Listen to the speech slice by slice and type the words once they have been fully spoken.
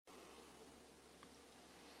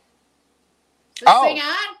This thing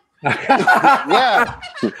on? Yeah.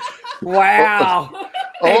 Wow.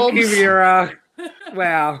 Thank you, Vera.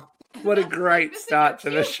 Wow. What a great start to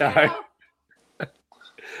the show.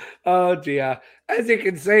 Oh, dear. As you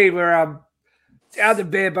can see, we're down to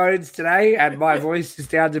bare bones today, and my voice is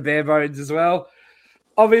down to bare bones as well.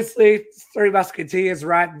 Obviously, Three Musketeers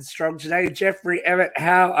riding strong today. Jeffrey Emmett,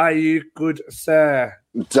 how are you, good sir?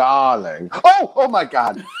 Darling. Oh my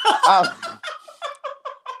God.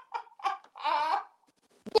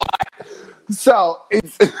 So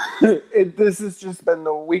this has just been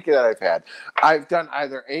the week that I've had. I've done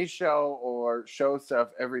either a show or show stuff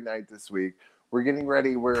every night this week. We're getting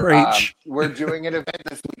ready. We're doing an event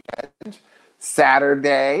this weekend,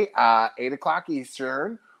 Saturday, 8 o'clock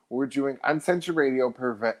Eastern. We're doing Uncensored Radio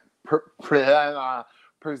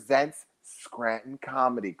presents Scranton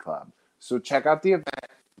Comedy Club. So check out the event.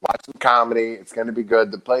 Watch some comedy. It's going to be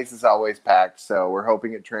good. The place is always packed, so we're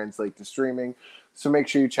hoping it translates to streaming. So make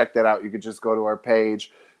sure you check that out. You can just go to our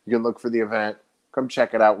page. You can look for the event. Come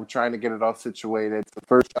check it out. We're trying to get it all situated. It's the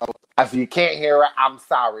first show. If you can't hear it, I'm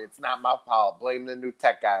sorry. It's not my fault. Blame the new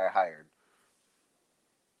tech guy I hired.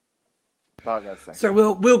 That's all I gotta say. So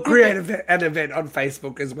we'll create an event on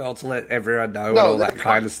Facebook as well to let everyone know and all that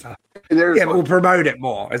kind of stuff. But we'll promote it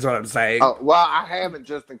more, is what I'm saying. Oh, well, I haven't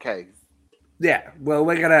just in case. Yeah, well,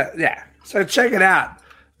 we're gonna So check it out.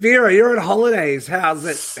 Vera, you're on holidays. How's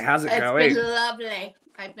it going? It's been lovely.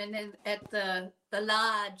 I've been at the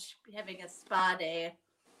lodge having a spa day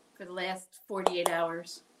for the last 48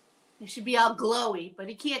 hours. It should be all glowy, but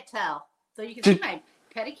you can't tell. So you can see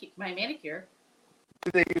my manicure.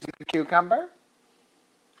 Did they use a cucumber?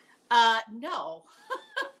 No.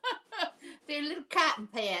 They're little cotton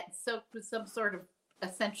pads soaked with some sort of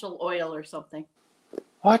essential oil or something.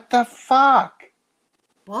 What the fuck?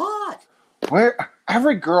 What? Where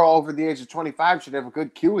every girl over the age of 25 should have a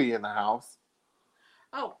good Kiwi in the house.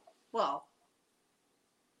 Oh, well,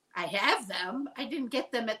 I have them. I didn't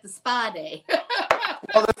get them at the spa day.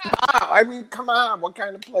 Well, the spa. I mean, come on. What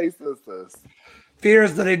kind of place is this?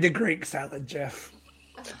 Vera's not into Greek salad, Jeff.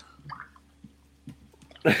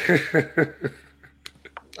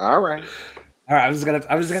 All right. I was gonna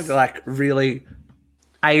to like really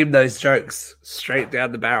aim those jokes straight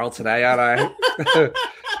down the barrel today, aren't I?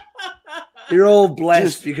 You're all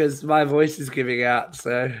blessed because my voice is giving out.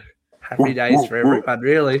 So happy days for everyone,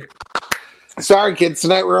 really. Sorry, kids.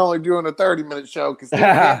 Tonight we're only doing a 30-minute show because we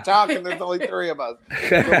can't talk and there's only 3 of us.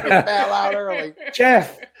 So we bail out early.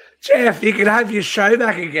 Jeff, you can have your show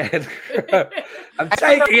back again. I'm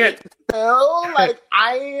taking it. So,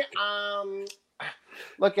 I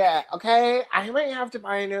might have to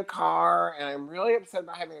buy a new car, and I'm really upset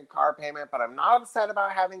about having a car payment, but I'm not upset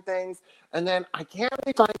about having things. And then I can't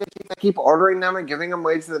really find the sheets. I keep ordering them and giving them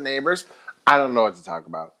away to the neighbors. I don't know what to talk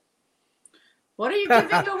about. What are you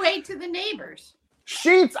giving away to the neighbors?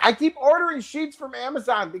 Sheets. I keep ordering sheets from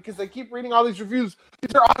Amazon because I keep reading all these reviews.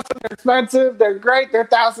 These are awesome. They're expensive. They're great. They're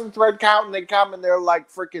 1,000 thread count, and they come and they're like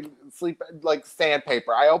freaking like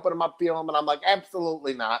sandpaper. I open them up, feel them, and I'm like,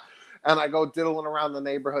 absolutely not. And I go diddling around the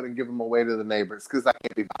neighborhood and give them away to the neighbors because I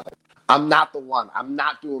can't be bothered. I'm not the one. I'm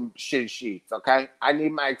not doing shitty sheets, okay? I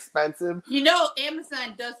need my expensive. You know,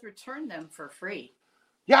 Amazon does return them for free.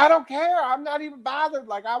 Yeah, I don't care. I'm not even bothered.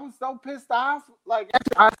 Like, I was so pissed off. Like,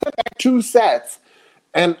 I sent back 2 sets,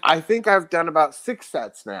 and I think I've done about 6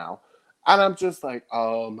 sets now. And I'm just like,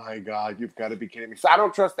 oh, my God, you've got to be kidding me. So I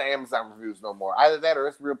don't trust the Amazon reviews no more. Either that or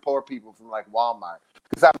it's real poor people from, like, Walmart.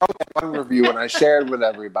 Because I wrote that one review and I shared with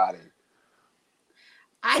everybody.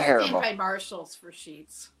 I stand by Marshalls for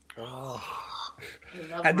sheets. Oh.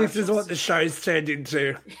 And this is what the show's turned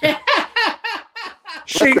into.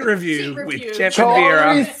 Sheet review with Jeff and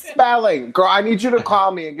Vera. Spelling. Girl, I need you to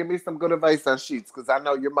call me and give me some good advice on sheets because I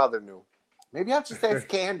know your mother knew. Maybe I'll just ask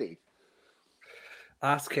Candy.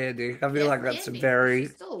 Ask Candy. I feel like that's a very...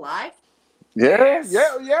 She's still alive? Yeah.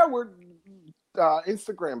 We're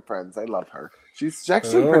Instagram friends. I love her. She's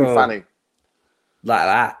actually pretty funny. Like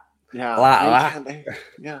that. Yeah. Like that.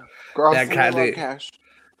 Yeah. Girls Candy. love cash.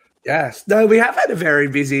 Yes. No, we have had a very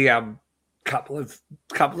busy couple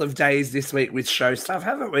of days this week with show stuff,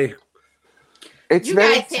 haven't we? You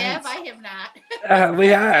guys have. I have not. We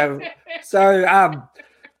have. So,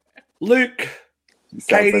 Luke,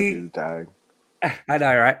 Katie. Like I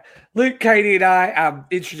know, right? Luke, Katie, and I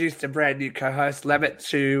introduced a brand new co-host, Levitt,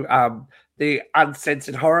 to the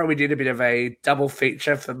Uncensored Horror. We did a bit of a double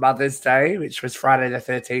feature for Mother's Day, which was Friday the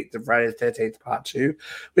 13th and Friday the 13th Part 2,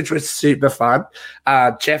 which was super fun.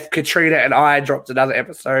 Jeff, Katrina, and I dropped another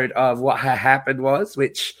episode of What Happened Was,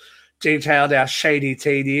 which detailed our shady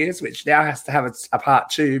teen years, which now has to have a Part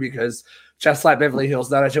 2 because just like Beverly Hills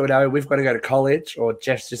 90210, we've got to go to college, or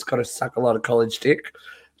Jeff's just got to suck a lot of college dick.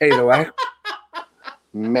 Either way.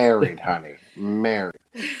 Married, honey. Married.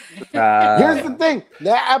 Here's Here's the thing.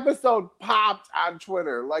 That episode popped on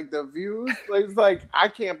Twitter. Like, the views, it's like, I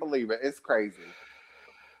can't believe it. It's crazy.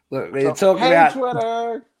 Look, we're talking about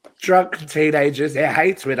Twitter. drunk teenagers. Yeah,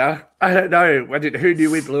 hey, Twitter. I don't know. Who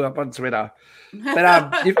knew we blew up on Twitter?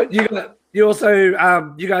 But you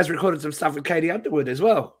also, you guys recorded some stuff with Katie Underwood as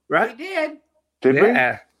well, right? We did. Did we?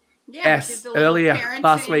 Yeah, Yes, we did the earlier parenting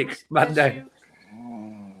last week, Monday. issue.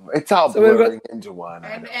 It's all blurring into one.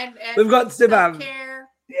 And we've got some self-care.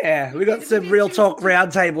 we've got some real talk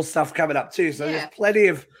roundtable stuff coming up too. So there's plenty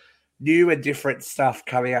of new and different stuff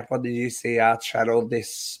coming up on the UCR channel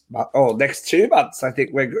next 2 months. I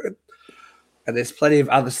think we're good. And there's plenty of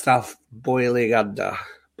other stuff boiling.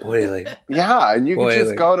 Yeah, and you can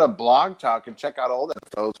just go to Blog Talk and check out old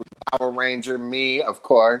episodes with Power Ranger, me, of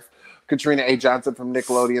course, Katrina A. Johnson from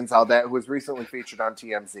Nickelodeon's All That, who was recently featured on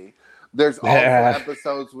TMZ. There's also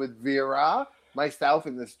episodes with Vera, myself,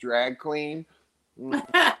 and this drag queen.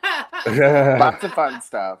 Lots of fun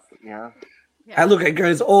stuff. Yeah. And look, it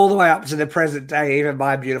goes all the way up to the present day. Even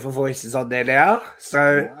my beautiful voice is on there now.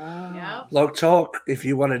 So, Blog Talk, if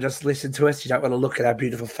you want to just listen to us, you don't want to look at our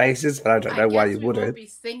beautiful faces, but I don't know why you wouldn't. We'll be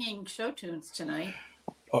singing show tunes tonight.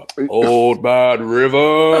 Old Man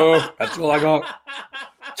River. That's all I got.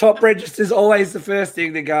 Top register's always the first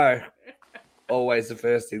thing to go. Always the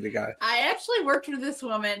first thing to go. I actually worked with this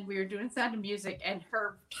woman. We were doing Sound of Music, and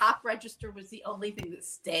her top register was the only thing that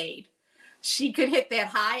stayed. She could hit that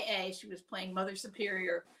high A. She was playing Mother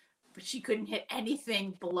Superior, but she couldn't hit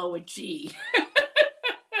anything below a G.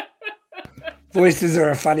 Voices are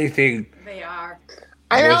a funny thing. They are.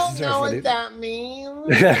 I don't know what that means.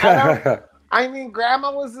 I mean,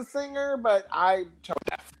 Grandma was a singer, but I chose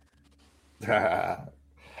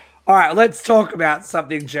All right, let's talk about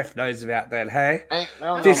something Jeff knows about then, hey?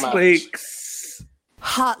 This week's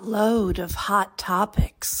hot load of hot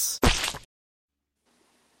topics.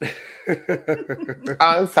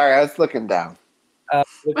 I'm sorry, I was looking down.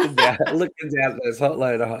 Looking down those hot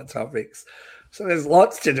load of hot topics. So there's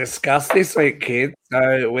lots to discuss this week, kids.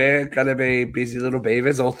 So we're going to be busy little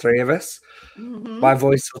beavers, all three of us. Mm-hmm. My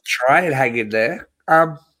voice will try and hang in there.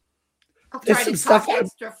 I'll try to talk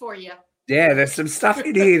extra for you. Yeah, there's some stuff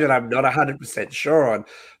in here that I'm not 100% sure on.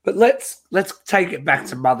 But let's take it back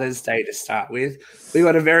to Mother's Day to start with. We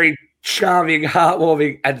got a very charming,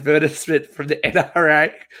 heartwarming advertisement from the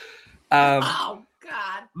NRA. Oh,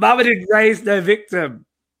 God. Mama didn't raise no victim,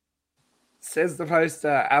 says the poster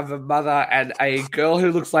of a mother and a girl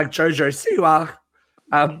who looks like Jojo Siwa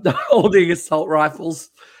holding assault rifles,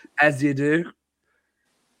 as you do.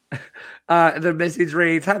 The message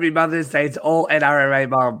reads, Happy Mother's Day to all NRA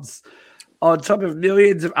moms. On top of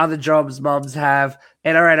millions of other jobs moms have,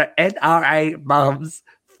 NRA moms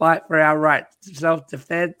fight for our right to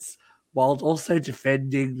self-defense while also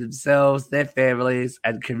defending themselves, their families,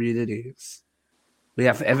 and communities. We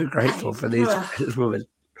are forever grateful for these women.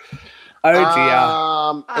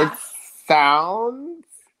 Oh, dear. It sounds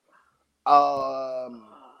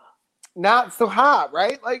not so hot,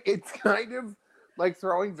 right? Like, it's kind of like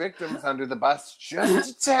throwing victims under the bus just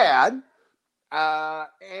a tad.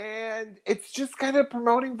 And it's just kind of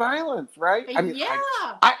promoting violence, right? I mean,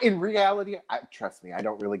 in reality, trust me, I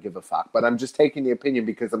don't really give a fuck, but I'm just taking the opinion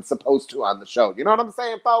because I'm supposed to on the show. You know what I'm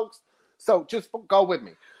saying, folks? So just go with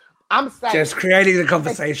me. I'm saying, just creating the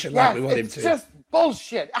conversation like we want him to. It's just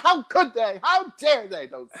bullshit. How could they? How dare they?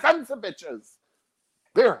 Those sons of bitches.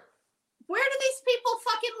 There. Where do these people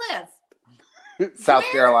fucking live? South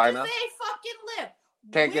Carolina. Where do they fucking live?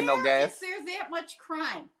 Can't get no gas. Is there that much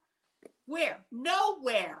crime? Where?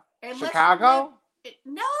 Nowhere. Chicago?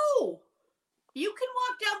 No. You can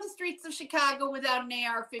walk down the streets of Chicago without an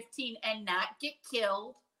AR-15 and not get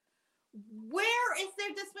killed. Where is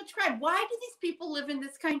there this much crime? Why do these people live in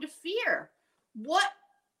this kind of fear? What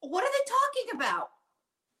are they talking about?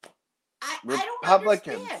 I don't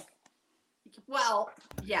understand. Well,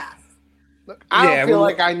 yes. Look, I don't feel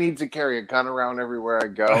like I need to carry a gun around everywhere I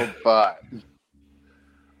go, but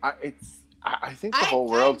I think the whole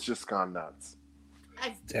world's just gone nuts.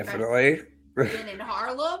 Definitely. I've been in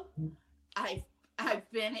Harlem. I've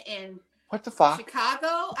been in what the fuck?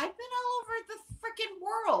 Chicago. I've been all over the freaking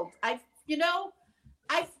world. I've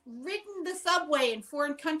ridden the subway in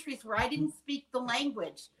foreign countries where I didn't speak the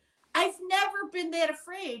language. I've never been that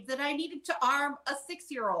afraid that I needed to arm a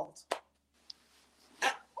 6-year-old.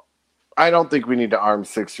 I don't think we need to arm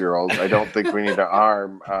 6-year-olds. I don't think we need to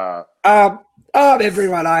arm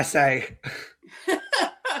everyone, I say.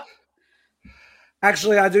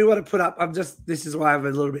 Actually, I do want to put up. This is why I'm a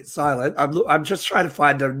little bit silent. I'm just trying to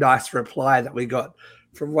find a nice reply that we got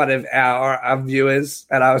from one of our viewers,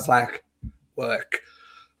 and I was like, "Work."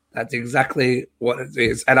 That's exactly what it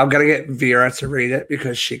is, and I'm going to get Vera to read it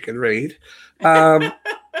because she can read. Not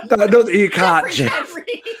that you can't. Can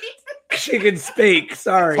read. She can speak.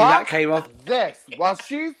 Sorry, that came off. This while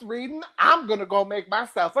she's reading, I'm gonna go make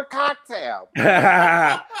myself a cocktail.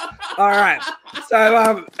 All right,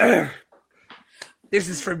 so this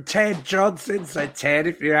is from Ted Johnson. So, Ted,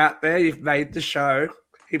 if you're out there, you've made the show.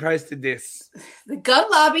 He posted this. The gun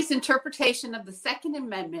lobby's interpretation of the Second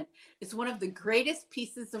Amendment is one of the greatest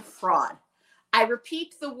pieces of fraud. I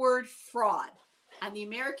repeat the word fraud on the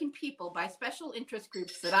American people by special interest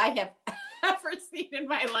groups that I have ever seen in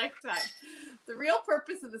my lifetime. The real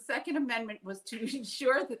purpose of the Second Amendment was to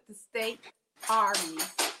ensure that the state armies,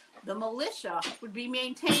 the militia, would be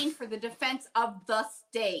maintained for the defense of the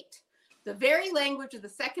state. The very language of the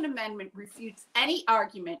Second Amendment refutes any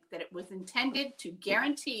argument that it was intended to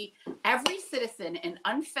guarantee every citizen an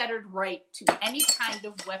unfettered right to any kind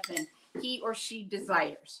of weapon he or she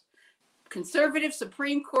desires. Conservative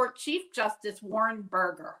Supreme Court Chief Justice Warren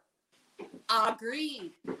Burger.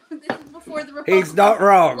 Agreed. This is before the Republicans He's not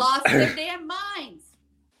wrong. lost their damn minds.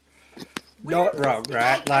 Not wrong,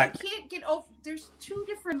 right? I can't get over. There's two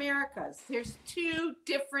different Americas. There's two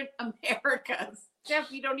different Americas.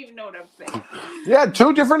 Jeff, you don't even know what I'm saying. Yeah,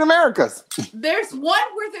 two different Americas. There's one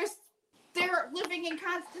where they're living in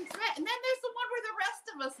constant threat, and then there's the one where the rest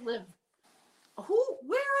of us live.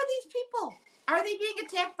 Where are these people? Are they being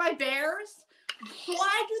attacked by bears?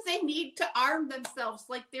 Why do they need to arm themselves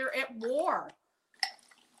like they're at war?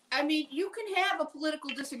 I mean, you can have a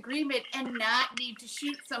political disagreement and not need to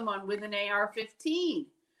shoot someone with an AR-15.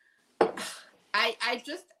 I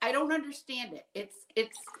don't understand it.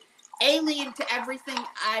 It's alien to everything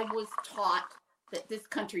I was taught that this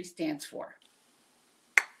country stands for.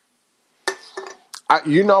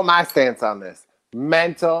 You know my stance on this.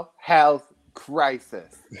 Mental health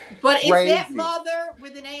crisis. But Crazy. Is that mother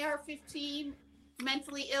with an AR-15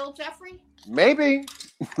 mentally ill, Jeffrey? Maybe.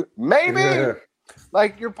 Maybe.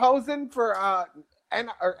 Like you're posing for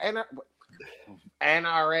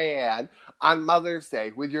NRA ad on Mother's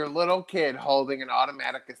Day with your little kid holding an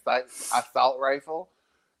automatic assault rifle.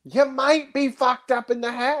 You might be fucked up in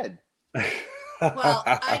the head. Well,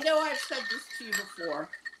 I know I've said this to you before,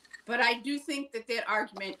 but I do think that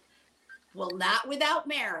argument will not without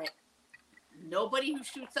merit. Nobody who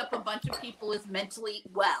shoots up a bunch of people is mentally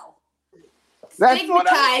well. That's what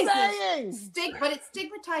I'm saying. But it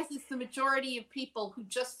stigmatizes the majority of people who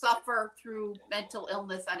just suffer through mental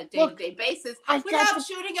illness on a day-to-day basis without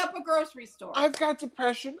shooting up a grocery store. I've got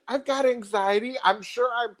depression. I've got anxiety. I'm sure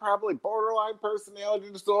I'm probably borderline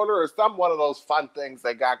personality disorder or some one of those fun things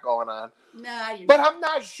they got going on. But I'm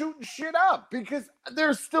not shooting shit up because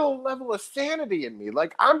there's still a level of sanity in me.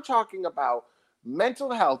 Like I'm talking about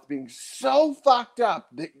mental health being so fucked up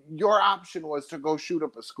that your option was to go shoot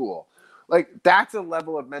up a school. Like that's a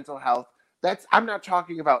level of mental health. I'm not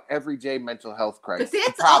talking about everyday mental health crisis.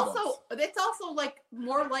 But that's also like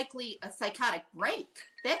more likely a psychotic break.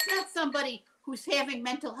 That's not somebody who's having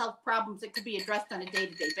mental health problems that could be addressed on a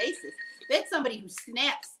day-to-day basis. That's somebody who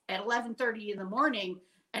snaps at 11:30 in the morning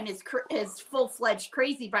and is full-fledged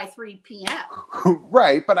crazy by 3 p.m.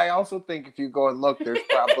 Right, but I also think if you go and look, there's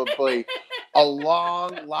probably a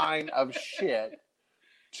long line of shit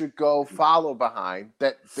to go follow behind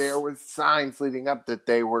that there was signs leading up that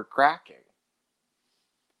they were cracking.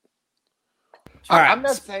 I'm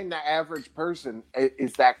not saying the average person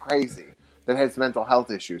is that crazy that has mental health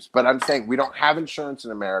issues, but I'm saying we don't have insurance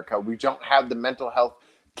in America. We don't have the mental health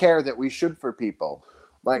care that we should for people.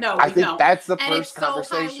 I think that's the first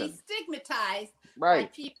conversation. It's so highly stigmatized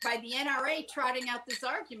by the NRA trotting out this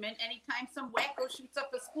argument anytime some wacko shoots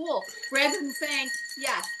up a school, rather than saying,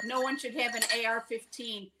 yes, no one should have an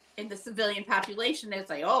AR-15 in the civilian population.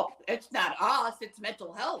 It's like, oh, it's not us, it's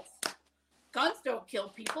mental health. Guns don't kill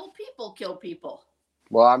people, people kill people.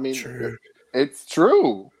 Well, I mean, it's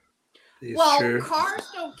true.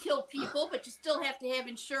 Cars don't kill people, but you still have to have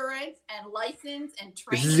insurance and license and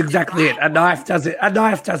training. This is exactly it. A knife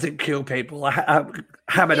doesn't kill people. A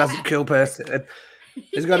hammer doesn't kill a person.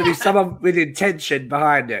 There's got to be someone with intention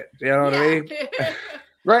behind it. You know what I mean?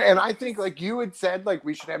 Right, and I think, like you had said, like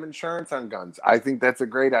we should have insurance on guns. I think that's a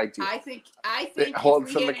great idea. I think it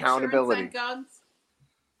holds some accountability. On guns,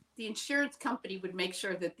 the insurance company would make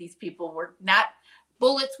sure that these people were not.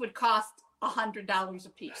 Bullets would cost $100 a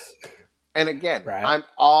piece. And again, I'm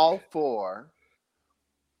all for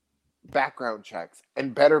background checks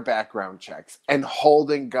and better background checks and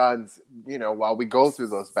holding guns, while we go through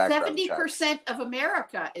those background 70% checks. of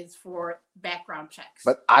America is for background checks.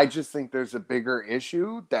 But I just think there's a bigger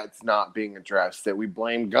issue that's not being addressed, that we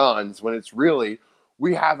blame guns when it's really,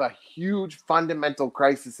 we have a huge fundamental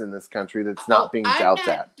crisis in this country that's not being dealt at.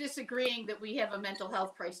 I'm not disagreeing that we have a mental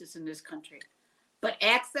health crisis in this country, but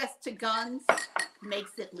access to guns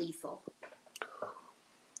makes it lethal.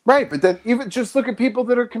 Right, but then even just look at people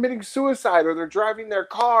that are committing suicide or they're driving their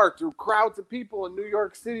car through crowds of people in New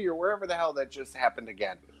York City or wherever the hell that just happened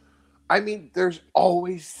again. I mean, there's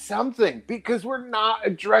always something because we're not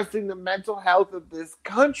addressing the mental health of this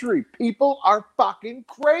country. People are fucking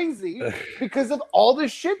crazy because of all the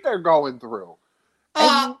shit they're going through.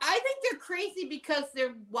 I think they're crazy because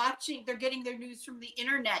they're getting their news from the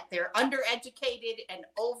internet. They're undereducated and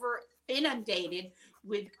over inundated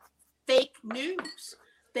with fake news.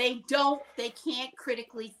 They can't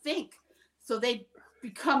critically think. So they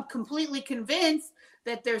become completely convinced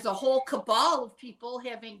that there's a whole cabal of people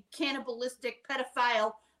having cannibalistic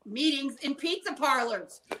pedophile meetings in pizza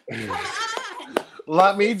parlors. Come on.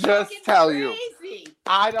 Let me just tell crazy. you,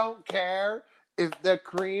 I don't care if the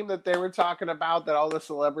cream that they were talking about that all the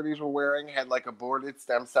celebrities were wearing had like aborted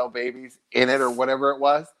stem cell babies in it or whatever it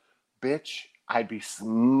was. Bitch, I'd be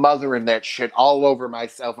smothering that shit all over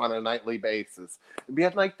myself on a nightly basis. And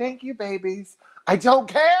being like, thank you, babies. I don't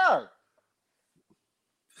care.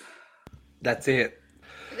 That's it.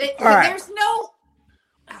 There's no...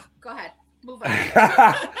 Oh, go ahead. Move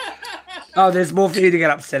on. There's more for you to get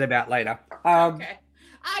upset about later. Okay.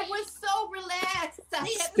 I was so relaxed.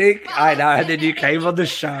 I know, and then you came on the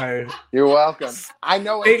show. You're welcome. I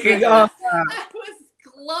know. Speaking of... I was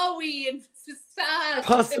glowy and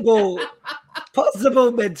possible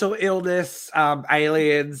mental illness,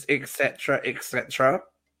 aliens, etc., etc.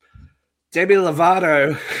 Demi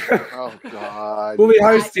Lovato oh God, will be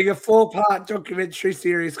hosting a 4-part documentary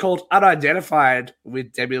series called Unidentified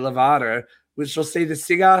with Demi Lovato, which will see the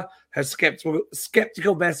singer, her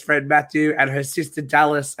skeptical best friend Matthew, and her sister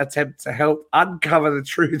Dallas attempt to help uncover the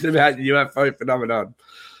truth about the UFO phenomenon.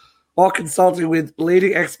 While consulting with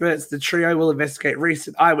leading experts, the trio will investigate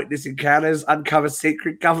recent eyewitness encounters, uncover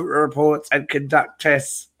secret government reports, and conduct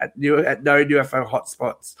tests at known UFO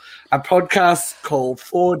hotspots. A podcast called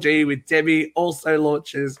 4D with Demi also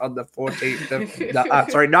launches on the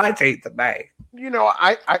 19th of May.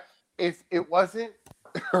 I if it wasn't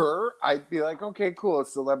her, I'd be like, okay, cool, a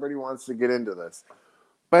celebrity wants to get into this.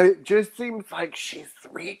 But it just seems like she's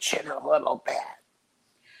reaching a little bit.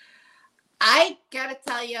 I gotta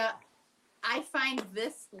tell you, I find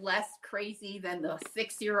this less crazy than the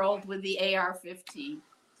 6-year-old with the AR-15.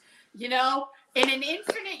 In an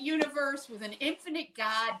infinite universe with an infinite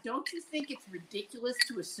God, don't you think it's ridiculous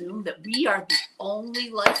to assume that we are the only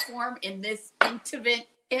life form in this infinite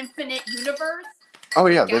universe? Oh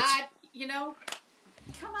yeah, God, come on.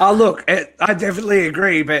 Oh look, I definitely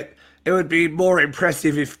agree, but it would be more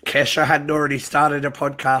impressive if Kesha hadn't already started a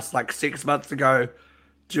podcast like 6 months ago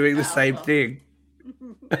doing the same thing.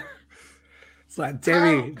 It's like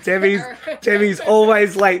Debbie's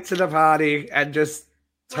always late to the party and just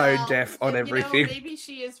tone deaf on everything. Maybe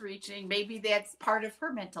she is reaching. Maybe that's part of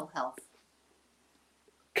her mental health.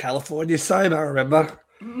 California sober, remember?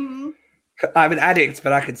 Mm-hmm. I'm an addict,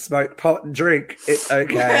 but I can smoke pot and drink. It's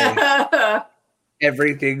okay.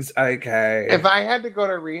 Everything's okay. If I had to go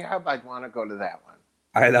to rehab, I'd want to go to that one.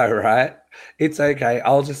 I know, right? It's okay.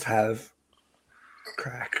 I'll just have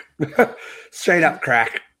crack. Straight up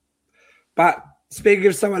crack. But speaking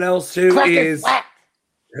of someone else who crack is...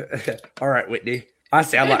 All right, Whitney. I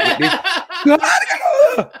sound like Whitney. Remember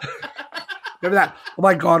that? Oh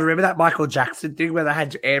my God, remember that Michael Jackson thing where they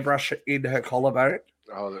had to airbrush it in her collarbone?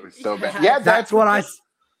 Oh, that was so bad. Yeah, that's what I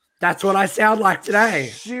sound like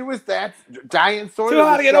today. She was that. Diane Sawyer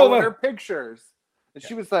was showing her pictures. And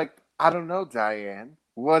she was like, I don't know, Diane.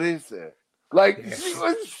 What is it? Like, she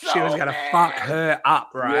was going to fuck her up,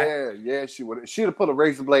 right? Yeah, she would. She'd have put a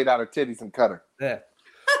razor blade out her titties and cut her. Yeah.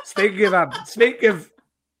 Speaking of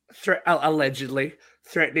allegedly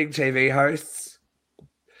threatening TV hosts,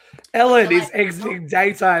 Ellen is exiting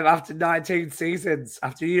daytime after 19 seasons,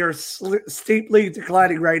 after a year of steeply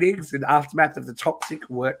declining ratings in the aftermath of the toxic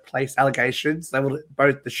workplace allegations leveled at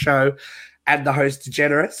both the show and the host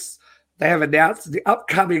DeGeneres. They have announced that the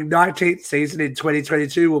upcoming 19th season in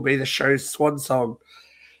 2022 will be the show's swan song.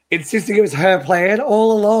 Insisting it was her plan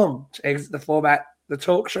all along to exit the format, the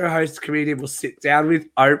talk show host comedian will sit down with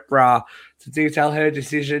Oprah to detail her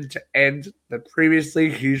decision to end the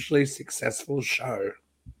previously hugely successful show.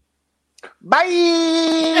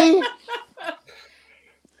 Bye!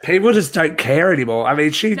 People just don't care anymore. I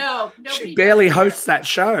mean, she nobody barely does care. hosts that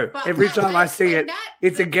show. But Every time I see it,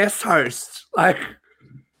 it's a guest host. Like,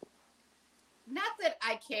 not that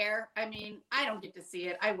I care. I mean, I don't get to see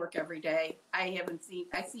it. I work every day. I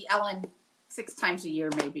see Ellen 6 times a year,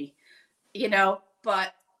 maybe.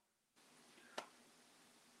 But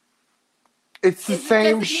it's the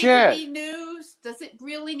same shit. Does it need to be news? Does it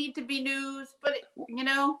really need to be news? But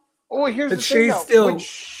Oh, here's But the thing, she's though. When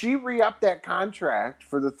she re-upped that contract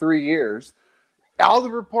for the 3 years, all the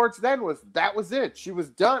reports then was that was it. She was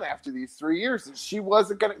done after these 3 years. And she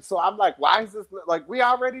wasn't going to. So I'm like, why is this? Like, we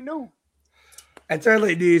already knew. it's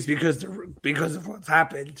only news because of what's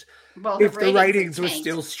happened. Well, If the ratings were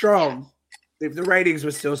still strong,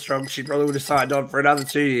 she'd probably would have signed on for another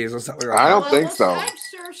 2 years or something like that. I don't think so. I'm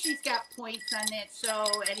sure she's got points on that show.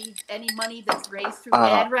 Any money that's raised through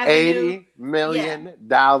ad revenue. $80 million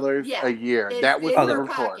a year. That was in the her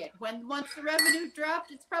report. pocket. Once the revenue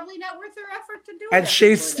dropped, it's probably not worth her effort to do it. And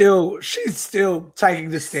she's still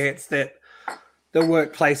taking the stance that the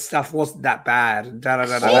workplace stuff wasn't that bad. And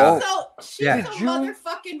She's so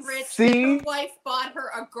motherfucking rich. Her wife bought her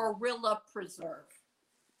a gorilla preserve.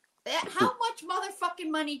 How much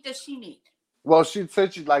motherfucking money does she need? Well, she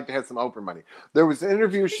said she'd like to have some Oprah money. There was an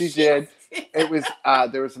interview she did. It was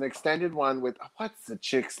there was an extended one with what's the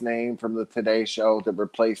chick's name from the Today Show that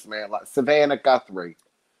replaced Savannah Guthrie.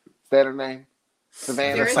 Is that her name?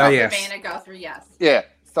 Savannah. Savannah Guthrie. Yes. Yeah.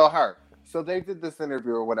 So her. So they did this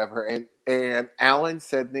interview or whatever, and Alan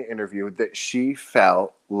said in the interview that she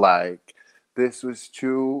felt like this was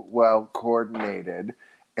too well coordinated.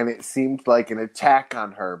 And it seemed like an attack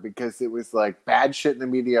on her because it was like bad shit in the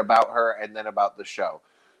media about her and then about the show.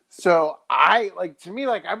 So I'm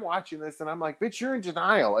watching this and I'm like, bitch, you're in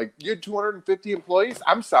denial. Like, you had 250 employees.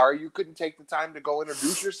 I'm sorry you couldn't take the time to go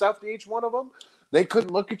introduce yourself to each one of them. They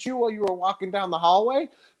couldn't look at you while you were walking down the hallway.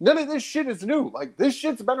 None of this shit is new. Like, this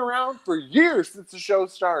shit's been around for years since the show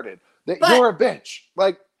started. That you're a bitch.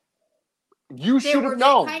 Like, you should have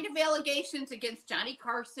known. There were that kind of allegations against Johnny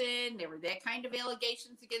Carson. There were that kind of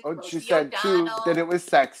allegations against Rosie she said, O'Donnell. too, that it was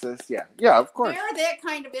sexist. Yeah, of course. There are that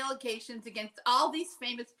kind of allegations against all these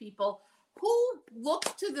famous people who look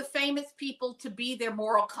to the famous people to be their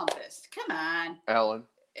moral compass. Come on. Ellen.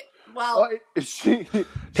 Well,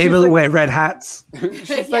 people who wear red hats.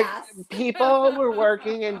 She's like, people were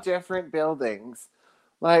working in different buildings.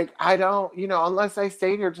 Like, I don't, unless I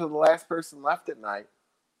stayed here till the last person left at night.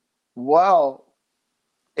 Well,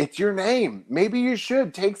 it's your name. Maybe you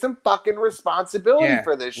should take some fucking responsibility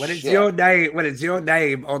for this shit. When it's your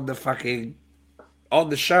name on the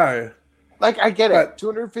show. Like, I get it.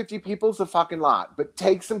 250 people's a fucking lot, but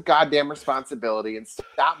take some goddamn responsibility and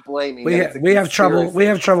stop blaming. We have trouble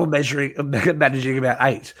managing about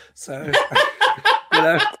 8. So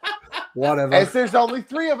whatever. As there's only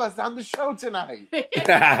 3 of us on the show tonight.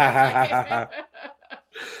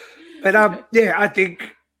 But I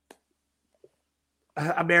think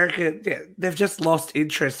America, they've just lost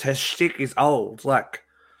interest. Her shtick is old. Like,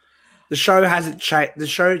 the show hasn't changed. The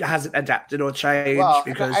show hasn't adapted or changed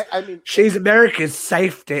because she's America's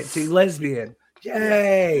safe dancing lesbian.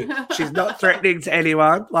 Yay! She's not threatening to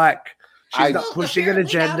anyone. Like, she's not pushing an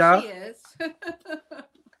agenda.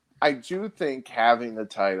 I do think having the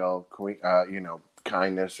title, Queen,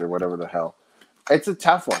 kindness or whatever the hell, it's a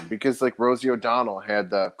tough one because like Rosie O'Donnell had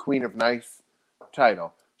the Queen of Nice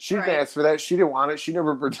title. She didn't ask for that. She didn't want it. She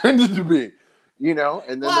never pretended to be, and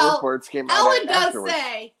then the reports came out Ellen afterwards. does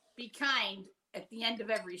say, be kind at the end of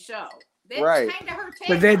every show. That's kind of her take.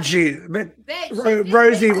 But then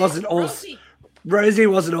Rosie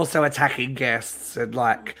wasn't also attacking guests and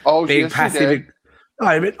like being passive.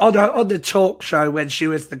 No, but on the talk show when she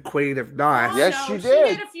was the Queen of Nice. Yes, she did.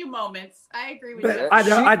 She had a few moments. I agree with you.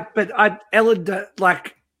 Ellen,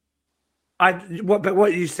 but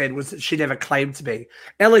what you said was that she never claimed to be.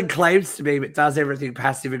 Ellen claims to be, but does everything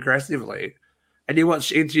passive aggressively. And you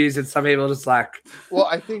watch interviews and some people are just like... Well,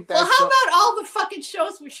 I think that's... Well, how about all the fucking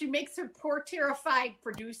shows where she makes her poor, terrified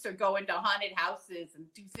producer go into haunted houses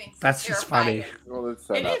and do things that's just funny. Well, it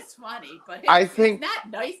is funny, but it's not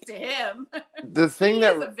nice to him. The thing he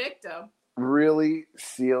that is a victim. Really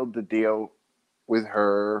sealed the deal with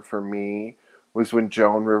her for me was when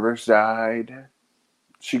Joan Rivers died.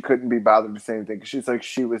 She couldn't be bothered to say anything because she's like,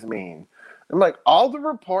 she was mean. And like all the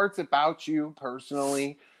reports about you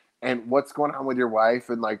personally... and what's going on with your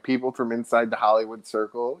wife and like people from inside the Hollywood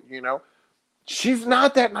circle, she's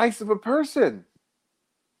not that nice of a person.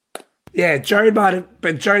 Yeah,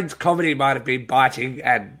 Joan's comedy might have been biting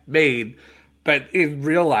and mean, but in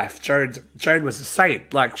real life, Joan was a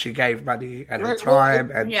saint. Like she gave money and her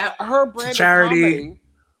time and her brand charity. of comedy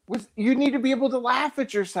was you need to be able to laugh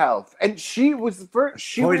at yourself. And she was the first.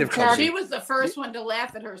 She would was the first one to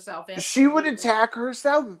laugh at herself. She would attack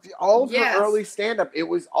herself. All of her early stand-up, it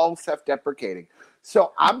was all self-deprecating.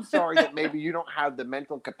 So I'm sorry that maybe you don't have the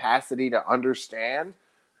mental capacity to understand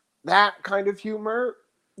that kind of humor.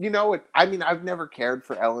 You know, I've never cared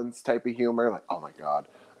for Ellen's type of humor. Like, oh my God,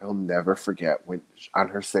 I'll never forget when on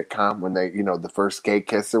her sitcom when they, the first gay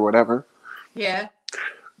kiss or whatever. Yeah.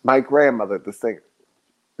 My grandmother, the singer,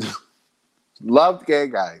 loved gay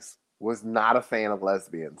guys, was not a fan of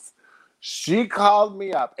lesbians. She called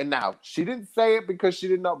me up, and now she didn't say it because she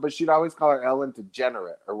didn't know, but she'd always call her Ellen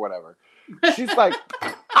degenerate or whatever. She's like,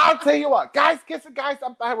 I'll tell you what, guys kissing guys,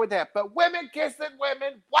 I'm fine with that, but women kissing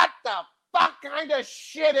women, what the fuck kind of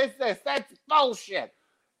shit is this? That's bullshit.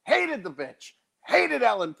 Hated the bitch. Hated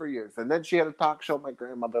Ellen for years. And then she had a talk show. My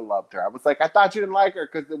grandmother loved her. I was like, I thought you didn't like her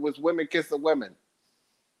because it was women kissing women.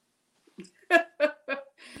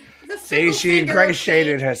 See, she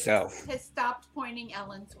ingratiated herself. Has stopped pointing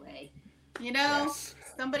Ellen's way.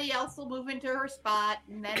 Somebody else will move into her spot.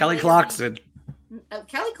 And then Kelly Clarkson.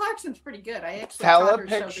 Kelly Clarkson's pretty good. I actually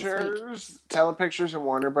Telepictures and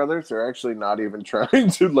Warner Brothers are actually not even trying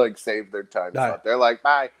to save their time slot. They're like,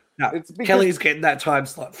 bye. No, it's because Kelly's getting that time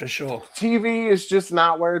slot for sure. TV is just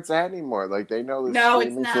not where it's at anymore. Like they know the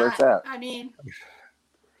it's not. Where it's at. I mean,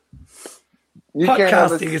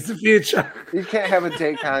 podcasting is the future. You can't have a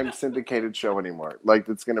daytime syndicated show anymore. Like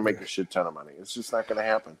it's going to make a shit ton of money. It's just not going to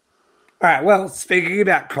happen. All right. Well, speaking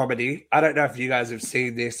about comedy, I don't know if you guys have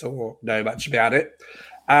seen this or know much about it.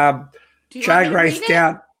 Drag Race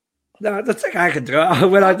Down. No, that's okay. I can do it.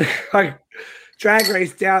 When I Drag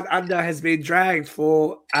Race Down Under has been dragged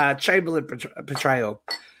for Chamberlain portrayal.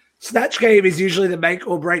 Snatch Game is usually the make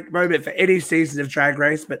or break moment for any season of Drag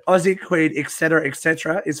Race, but Aussie Queen,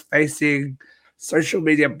 etc., is facing social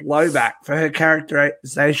media blowback for her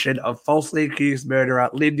characterization of falsely accused murderer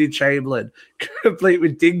Lindy Chamberlain, complete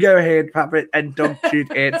with dingo hand puppet and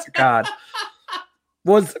dog-chewed answer card.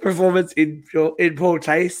 Was the performance in poor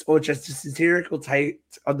taste or just a satirical take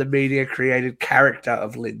on the media-created character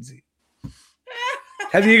of Lindsay?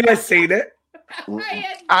 Have you guys seen it?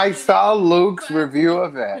 I saw Luke's review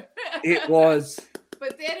of it. It was.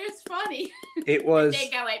 But that is funny. It was.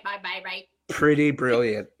 Dingo ate my baby. Pretty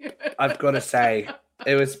brilliant. I've got to say,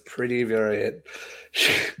 it was pretty brilliant.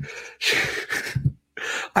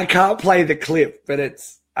 I can't play the clip, but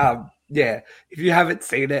it's if you haven't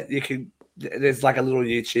seen it, you can. There's like a little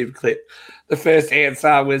YouTube clip. The first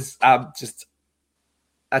answer was just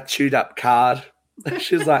a chewed up card.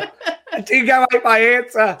 She was like, "I didn't go ate my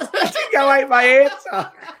answer. I didn't go ate my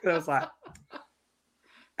answer." And I was like,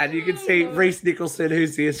 and you can see Reese Nicholson,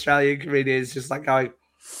 who's the Australian comedian, is just like going,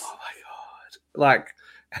 "Oh my God." Like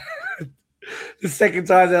the second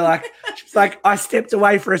time they're like, she's like, I stepped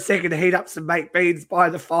away for a second to heat up some baked beans by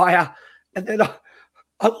the fire. And then I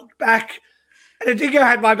looked back and a dingo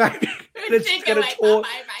had my baby. And she's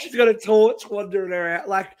got a torch wandering around.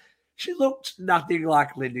 Like, she looked nothing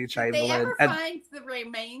like Lindy Chamberlain. Did they ever find the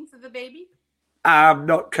remains of the baby?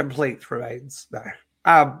 Not complete remains, no.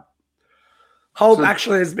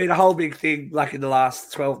 Actually, there's been a whole big thing, like in the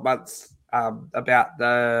last 12 months, about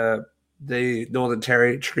the Northern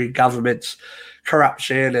Territory government's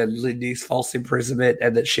corruption and Lindy's false imprisonment,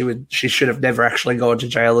 and that she should have never actually gone to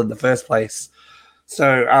jail in the first place.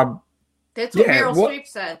 So that's what Meryl Streep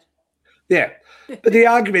said. Yeah, but the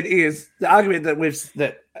argument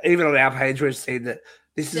that even on our page we've seen that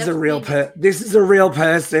this is a real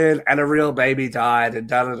person and a real baby died and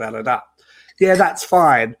da da da da da. Yeah, that's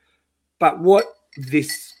fine, but what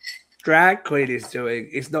this drag queen is doing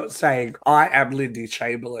is not saying I am Lindy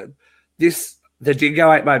Chamberlain. The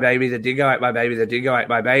dingo ate my baby, the dingo ate my baby, the dingo ate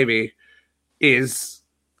my baby is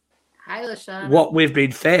what we've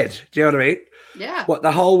been fed. Do you know what I mean? Yeah. What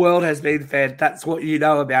the whole world has been fed. That's what you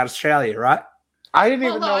know about Australia, right? I didn't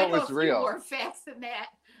even know it was real. More facts than that.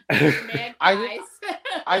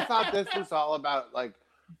 I thought this was all about like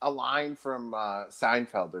a line from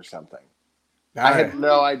Seinfeld or something. No. I had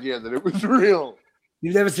no idea that it was real.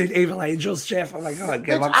 You've never seen Evil Angels, Jeff? Oh my God.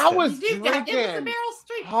 I was drinking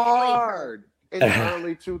hard in the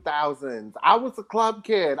early 2000s. I was a club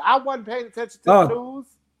kid. I wasn't paying attention to the news.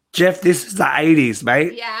 Jeff, this is the 80s,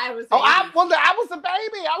 mate. Yeah, I was. I was a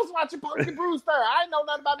baby. I was watching Punky Brewster. I ain't know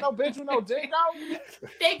nothing about no bitch with no dingo.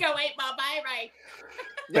 Dingo ate my baby.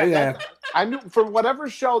 Yeah. I knew from whatever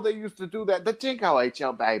show they used to do that. The dingo ate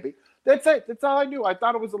your baby. That's it. That's all I knew. I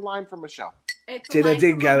thought it was a line from a show. Did a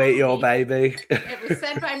dingo eat your baby? It was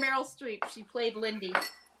said by Meryl Streep. She played Lindy.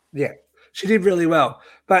 Yeah, she did really well.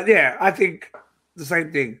 But yeah, I think the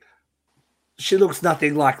same thing. She looks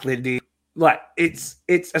nothing like Lindy. like it's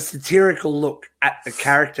a satirical look at the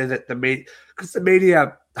character that the media, because the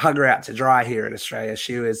media hung her out to dry here in Australia.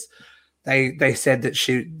 She was, they said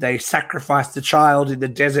that they sacrificed the child in the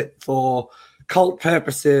desert for cult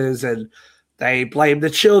purposes, and they blamed the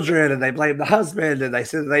children and they blamed the husband, and they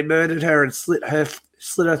said that they murdered her and slit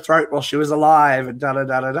her throat while she was alive, and da da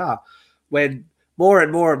da da da. When more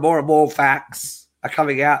and more and more and more facts are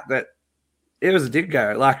coming out that it was a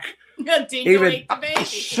dingo, like. A dingo ate the baby.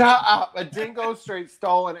 Shut up! A dingo straight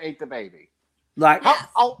stole and ate the baby. Like Yes.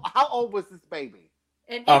 How old was this baby?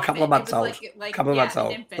 An a infant. couple of months It was old. like Couple of months an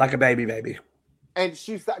old, infant. like a baby. And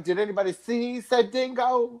did anybody see said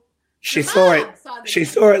dingo? She The saw mom it. saw the She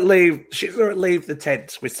dingo. saw it leave. She saw it leave the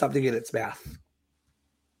tent with something in its mouth.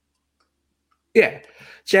 Yeah,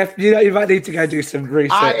 Jeff, you might need to go do some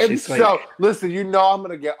research I am this week. so listen. You know I'm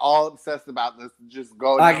gonna get all obsessed about this and just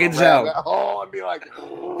go. I down can a tell. rabbit hole and be like,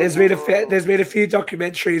 There's been a few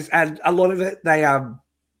documentaries, and a lot of it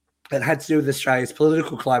it had to do with Australia's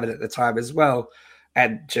political climate at the time as well,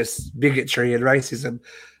 and just bigotry and racism.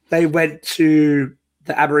 They went to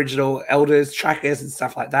the Aboriginal elders, trackers, and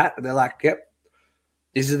stuff like that, and they're like, "Yep,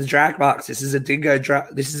 these are the drag marks. This is a dingo.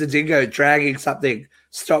 This is a dingo dragging something.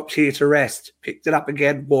 Stopped here to rest. Picked it up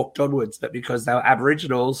again. Walked onwards." But because they were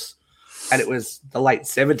Aboriginals, and it was the late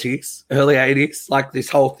 70s, early 80s, like this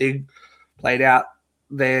whole thing played out,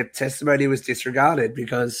 their testimony was disregarded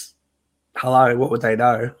because, hello, what would they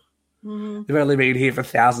know? Mm-hmm. They've only been here for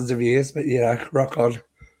thousands of years, but rock on.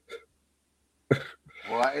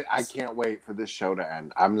 Well, I can't wait for this show to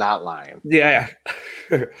end. I'm not lying. Yeah.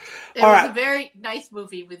 It All was right. a very nice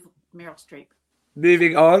movie with Meryl Streep.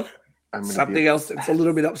 Moving on. I'm gonna Something be else that's a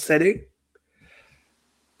little bit upsetting.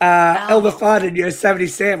 Elmer Fudd and Yosemite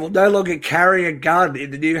Sam will no longer carry a gun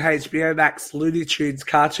in the new HBO Max Looney Tunes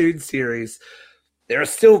cartoon series. There are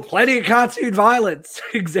still plenty of cartoon violence,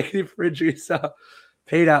 executive producer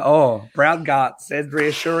Peter Braungart said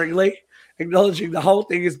reassuringly, acknowledging the whole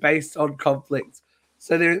thing is based on conflict.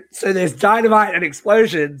 So there's dynamite and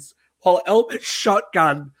explosions, while Elmer's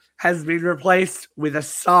shotgun has been replaced with a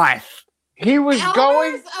scythe. He was Elmer's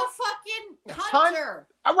going. a fucking hunter.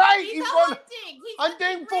 All right, He's going hunting. He's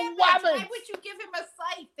hunting for rabbits. Why rabbits. would you give him a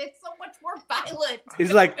scythe? It's so much more violent.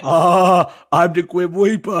 He's like, I'm the Grim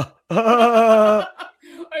Reaper. I'm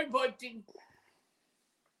hunting.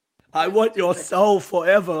 I want your soul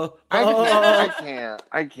forever. I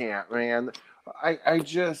can't, man. I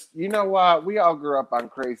just, you know what? We all grew up on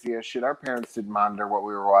crazy as shit. Our parents didn't monitor what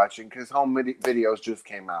we were watching because home videos just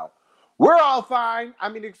came out. We're all fine. I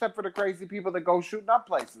mean, except for the crazy people that go shooting up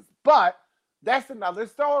places. But that's another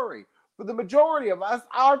story. But the majority of us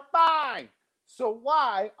are fine. So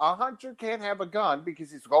why a hunter can't have a gun because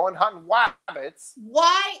he's going hunting rabbits?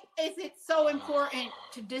 Why is it so important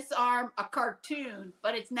to disarm a cartoon,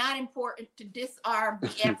 but it's not important to disarm the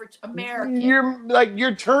average American?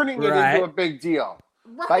 You're turning it Right. into a big deal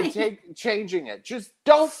by Right. changing it. Just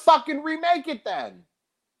don't fucking remake it then.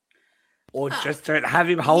 Or just don't have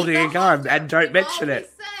him holding a gun and don't mention it.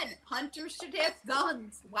 Said hunters should have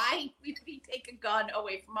guns. Why would we take a gun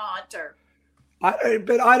away from a hunter? I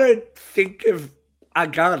don't think of a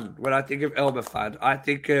gun when I think of Elmer Fudd. I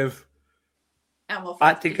think of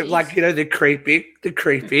like, the creeping,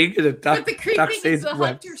 the duck. But the creeping is the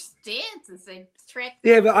hunter's stance. Is they track.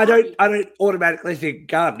 Yeah, but I don't automatically think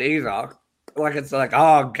gun either. Like it's like,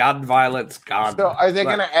 gun violence, gun. So are they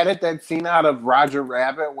Like, gonna edit that scene out of Roger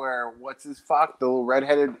Rabbit where what's his fuck, the little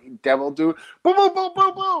redheaded devil dude? Boom, boom, boom,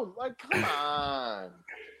 boom, boom. Like, come on.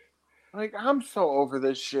 Like, I'm so over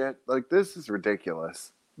this shit. Like, this is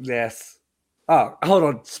ridiculous. Yes. Oh, hold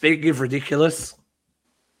on. Speaking of ridiculous,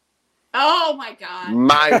 Oh my god!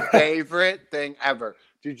 My favorite thing ever.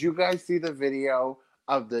 Did you guys see the video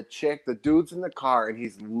of the chick? The dude's in the car and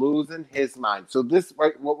he's losing his mind. So this,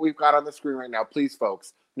 right, what we've got on the screen right now, please,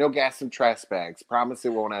 folks, no gas and trash bags. Promise it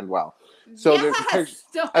won't end well. So there's a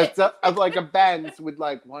picture of like a Benz with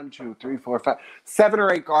like 1, 2, 3, 4, 5, 7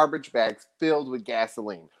 or 8 garbage bags filled with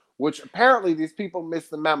gasoline. Which apparently these people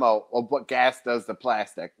missed the memo of what gas does to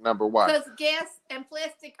plastic. Number one, because gas and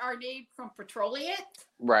plastic are made from petroleum.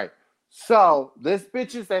 right. So this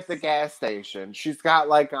bitch is at the gas station. She's got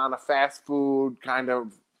like on a fast food kind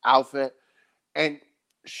of outfit, and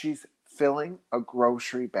she's filling a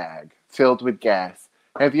grocery bag filled with gas.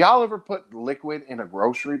 Have y'all ever put liquid in a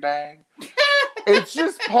grocery bag? It's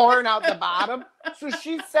just pouring out the bottom. So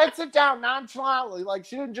she sets it down nonchalantly, like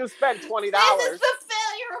she didn't just spend $20. This is the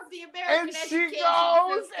failure of the American And she education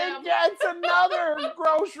goes system. and gets another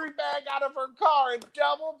grocery bag out of her car and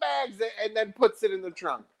double bags it and then puts it in the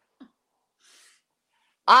trunk.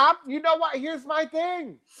 You know what? Here's my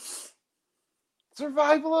thing.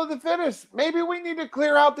 Survival of the fittest. Maybe we need to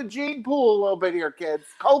clear out the gene pool a little bit here, kids.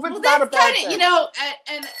 COVID's Well, not a that's bad kind of, thing.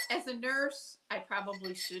 and as a nurse, I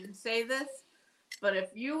probably shouldn't say this, but if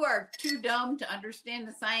you are too dumb to understand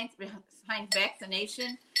the science behind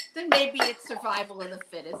vaccination, then maybe it's survival of the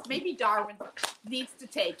fittest. Maybe Darwin needs to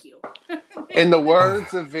take you. In the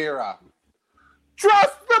words of Vera,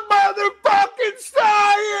 trust the motherfucking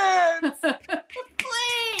science!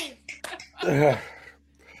 Please!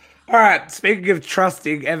 All right, speaking of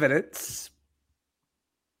trusting evidence.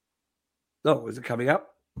 Oh, is it coming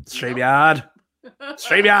up? StreamYard.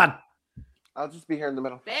 StreamYard. I'll just be here in the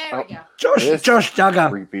middle. There we go. Josh Duggar.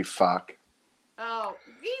 Creepy fuck. Oh,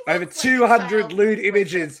 Over 200 lewd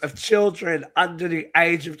images of children under the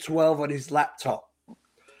age of 12 on his laptop.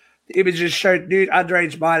 The images showed nude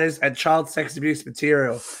underage minors and child sex abuse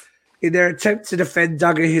material. In their attempt to defend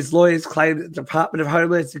Duggar, his lawyers claimed that the Department of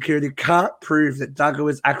Homeland Security can't prove that Duggar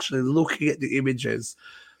was actually looking at the images.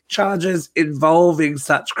 Charges involving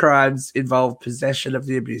such crimes involve possession of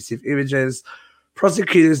the abusive images.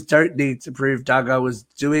 Prosecutors don't need to prove Duggar was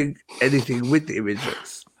doing anything with the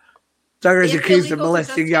images. Duggar is accused of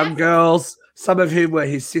molesting young girls, some of whom were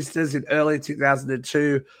his sisters, in early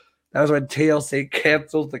 2002. That was when TLC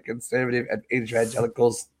cancelled the conservative and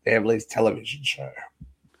evangelicals families television show.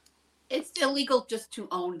 It's illegal just to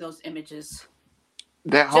own those images.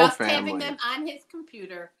 That whole Just family. having them on his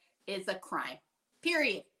computer is a crime.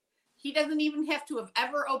 Period. He doesn't even have to have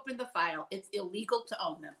ever opened the file. It's illegal to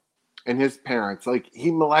own them. And his parents, like,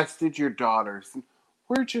 he molested your daughters.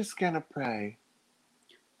 We're just gonna pray.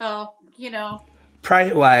 Oh, Pray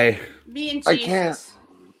away. me and I Jesus.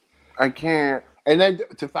 can't. And then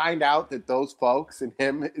to find out that those folks and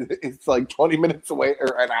him, it's like 20 minutes away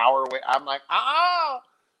or an hour away. I'm like,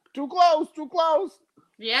 too close.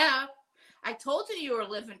 Yeah. I told you were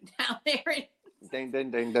living down there. Ding, ding,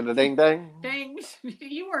 ding, ding, ding, ding. Dang,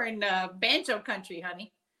 you were in banjo country,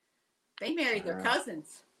 honey. They married their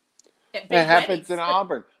cousins. At big It happens weddings. in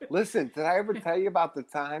Auburn. Listen, did I ever tell you about the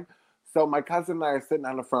time? So my cousin and I are sitting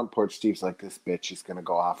on the front porch. Steve's like, this bitch, he's going to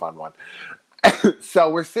go off on one. So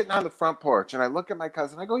we're sitting on the front porch, and I look at my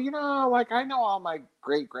cousin. I go, I know all my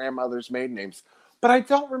great-grandmother's maiden names, but I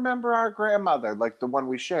don't remember our grandmother, like the one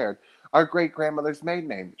we shared, our great-grandmother's maiden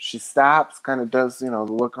name. She stops, kind of does, the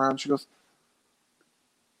look around. She goes,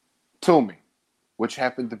 Toomey, which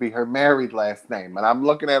happened to be her married last name. And I'm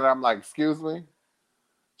looking at her, I'm like, excuse me?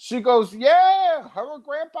 She goes, yeah, her and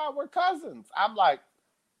grandpa were cousins. I'm like,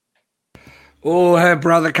 Oh, her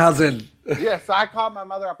brother cousin. yeah, so I called my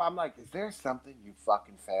mother up. I'm like, is there something you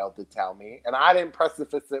fucking failed to tell me? And I didn't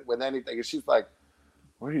preface it with anything. And she's like,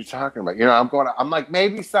 what are you talking about? I'm like,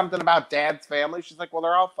 maybe something about Dad's family. She's like, well,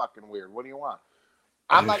 they're all fucking weird. What do you want?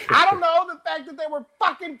 I'm like, I don't know, the fact that they were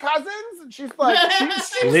fucking cousins. And she's like,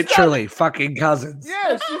 she Literally fucking cousins.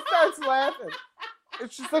 Yeah, she starts laughing.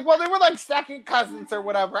 And she's like, well, they were like second cousins or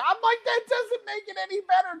whatever. I'm like, that doesn't make it any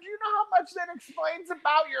better. Do you know how much that explains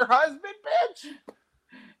about your husband,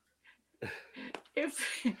 bitch?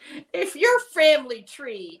 If your family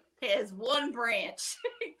tree has one branch,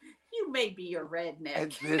 you may be a redneck.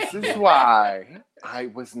 And this is why I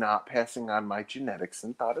was not passing on my genetics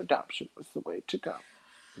and thought adoption was the way to go.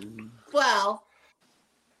 Well,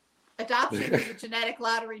 adoption is a genetic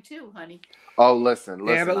lottery too, honey. Oh, listen,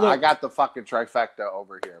 Yeah, but look, I got the fucking trifecta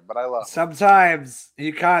over here, but I love it. Sometimes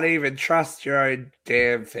you can't even trust your own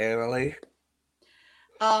damn family.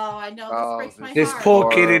 Oh, I know. This breaks my This heart.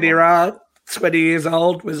 poor kid in Iran, 20 years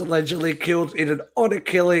old, was allegedly killed in an honor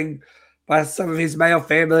killing by some of his male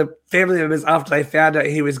family members after they found out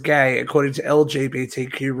he was gay, according to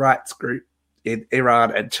LGBTQ rights group in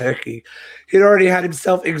Iran and Turkey. He'd already had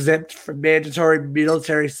himself exempt from mandatory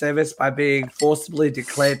military service by being forcibly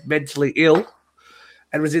declared mentally ill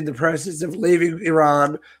and was in the process of leaving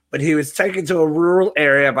Iran when he was taken to a rural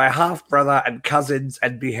area by half-brother and cousins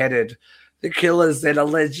and beheaded. The killers then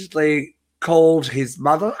allegedly called his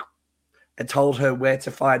mother and told her where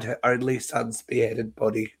to find her only son's beheaded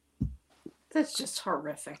body. That's just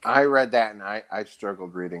horrific. I read that and I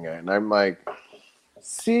struggled reading it. And I'm like,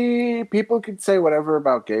 see, people can say whatever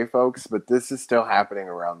about gay folks, but this is still happening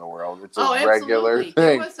around the world. It's a regular absolutely.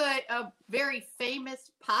 thing. There was a very famous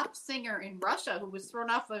pop singer in Russia who was thrown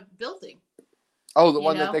off a building. Oh, the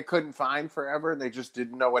one that they couldn't find forever and they just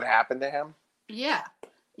didn't know what happened to him? Yeah.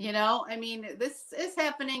 I mean, this is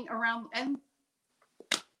happening around, and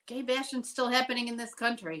gay bashing's still happening in this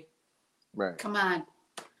country. Right. Come on.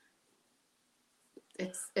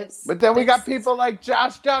 But then we got people like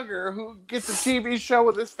Josh Duggar who gets a TV show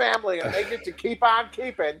with his family and they get to keep on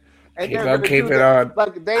keeping. And Keep they're on gonna keeping do on.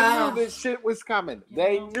 Like, they knew this shit was coming.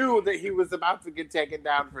 They knew that he was about to get taken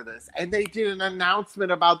down for this. And they did an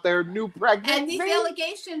announcement about their new pregnancy. And these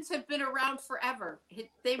allegations have been around forever.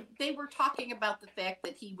 They were talking about the fact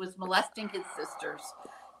that he was molesting his sisters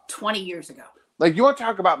 20 years ago. Like, you want to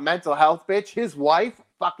talk about mental health, bitch? His wife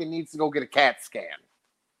fucking needs to go get a CAT scan.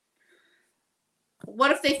 What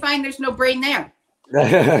if they find there's no brain there?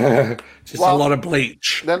 Just a lot of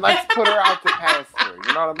bleach. Then let's put her out to pasture.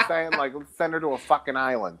 You know what I'm saying? Like, let's send her to a fucking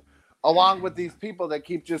island. Along with these people that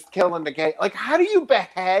keep just killing the gay. Like, how do you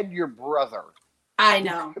behead your brother? I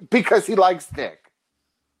know. Because he likes dick.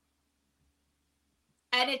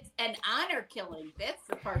 And it's an honor killing. That's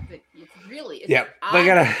the part that it's really. Yeah, we're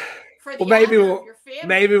gonna. Well, maybe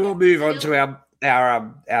we'll move on to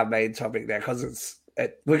our main topic now because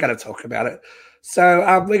we're gonna talk about it. So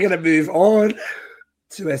we're gonna move on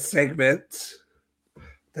to a segment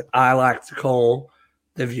that I like to call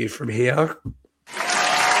The View from Here.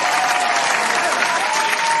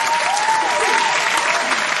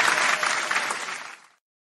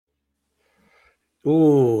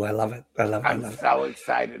 Ooh, I love it. I'm so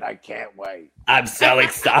excited. I can't wait. I'm so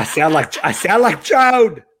excited. I sound like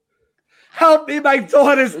Joan. Help me, my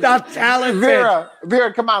daughter's not talented.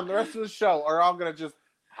 Vera, come on. The rest of the show are all gonna just,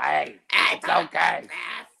 hey, it's okay.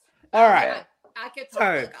 All right. I could talk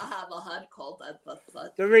like I have a head cold.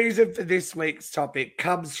 The reason for this week's topic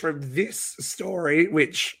comes from this story,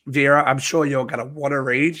 which, Vera, I'm sure you're going to want to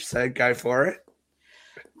read, so go for it.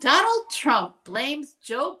 Donald Trump blames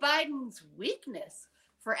Joe Biden's weakness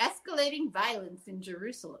for escalating violence in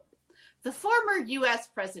Jerusalem. The former U.S.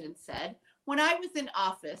 president said, "When I was in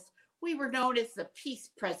office, we were known as the peace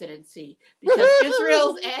presidency because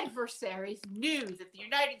Israel's adversaries knew that the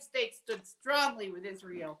United States stood strongly with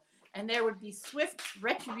Israel and there would be swift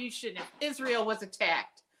retribution if Israel was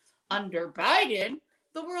attacked. Under Biden,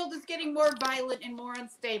 the world is getting more violent and more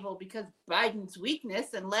unstable because Biden's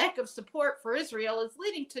weakness and lack of support for Israel is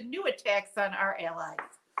leading to new attacks on our allies.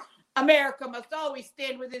 America must always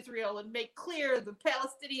stand with Israel and make clear the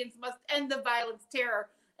Palestinians must end the violence, terror,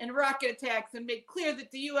 and rocket attacks and make clear that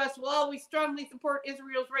the U.S. will always strongly support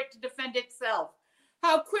Israel's right to defend itself.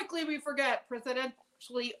 How quickly we forget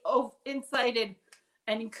presidentially incited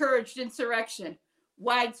and encouraged insurrection,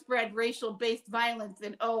 widespread racial-based violence,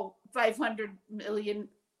 and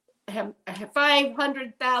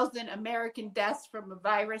 500,000 American deaths from a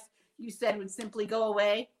virus you said would simply go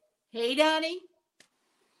away. Hey, Donnie?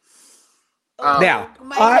 Now,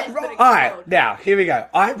 here we go.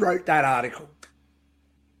 I wrote that article.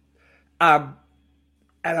 And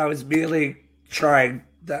I was merely trying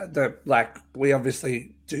we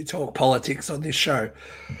obviously do talk politics on this show.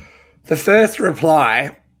 The first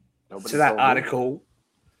reply to that article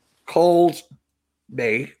called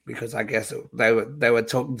me, because I guess they were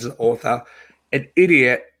talking to the author, an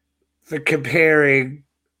idiot for comparing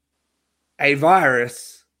a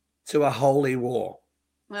virus to a holy war.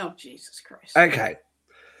 Oh, Jesus Christ. Okay.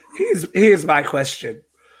 Here's my question.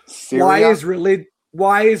 Syria?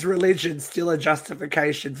 Why is religion still a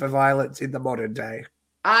justification for violence in the modern day?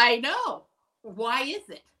 I know. Why is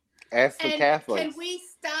it? Ask the Catholics. Can we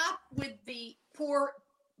stop with the poor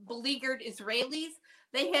beleaguered Israelis?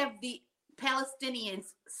 They have the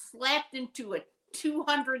Palestinians slapped into a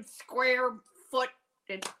 200 square foot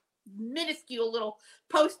minuscule little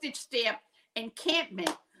postage stamp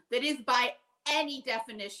encampment that is by any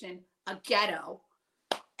definition a ghetto.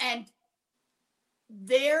 And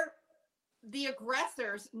they're the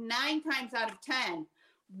aggressors 9 times out of 10.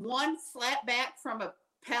 One slap back from a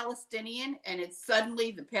Palestinian and it's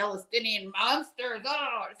suddenly the Palestinian monsters.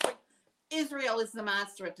 It's like Israel is the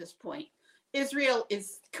monster at this point. Israel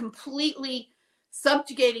is completely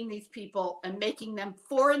subjugating these people and making them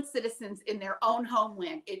foreign citizens in their own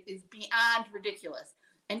homeland. It is beyond ridiculous.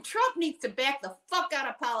 And Trump needs to back the fuck out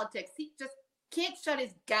of politics. He just can't shut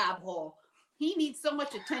his gob hole. He needs so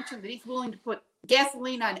much attention that he's willing to put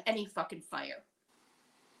gasoline on any fucking fire.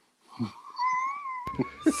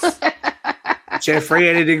 Jeffrey,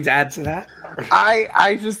 anything to add to that?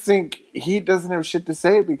 I just think he doesn't have shit to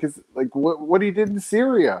say because, like, what he did in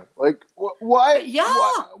Syria. Like, what? Yeah.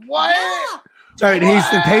 What? Yeah. Dude, he's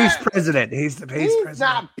the peace president. He's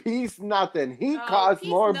not peace nothing. He caused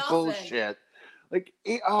more bullshit. Like,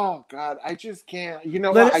 oh, God, I just can't. You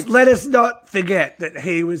know what? Let us not forget that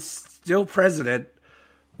he was still president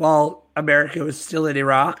while America was still in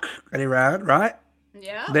Iraq and Iran, right?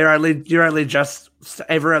 Yeah.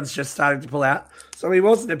 Everyone's just starting to pull out. So he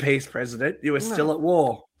wasn't a peace president. You were still at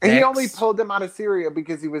war. And he only pulled them out of Syria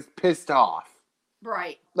because he was pissed off.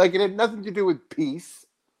 Right. Like, it had nothing to do with peace.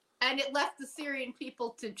 And it left the Syrian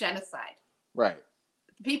people to genocide. Right.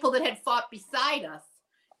 people that had fought beside us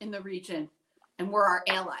in the region and were our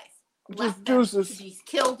allies. Just Left them deuces. to be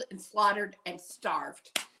killed and slaughtered and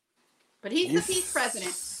starved. But he's the peace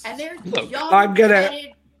president, and there's young,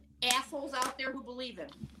 headed assholes out there who believe him.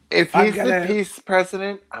 If he's the peace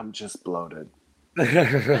president, I'm just bloated.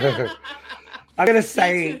 I'm gonna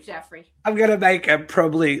say, Me too, Jeffrey. I'm gonna make a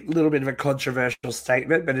probably little bit of a controversial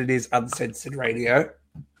statement, but it is uncensored radio.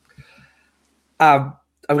 I'm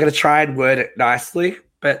gonna try and word it nicely,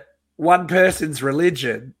 but one person's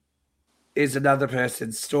religion is another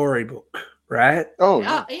person's storybook, right? Oh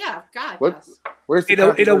yeah, God. Where's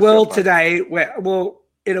the in a world today where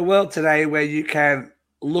you can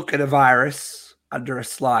look at a virus under a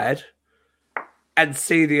slide and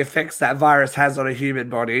see the effects that virus has on a human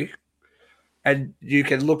body, and you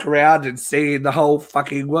can look around and see in the whole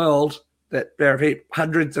fucking world that there are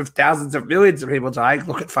hundreds of thousands of millions of people dying.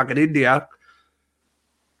 Look at fucking India.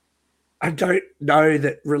 I don't know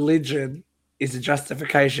that religion is a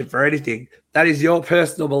justification for anything. That is your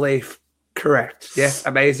personal belief. Correct. Yes,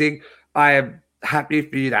 amazing. I am happy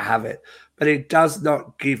for you to have it. But it does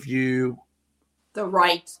not give you the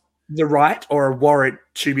right or a warrant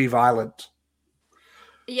to be violent.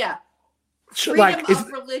 Yeah. Freedom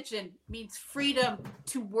of religion means freedom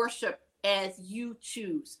to worship as you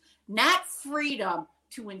choose, not freedom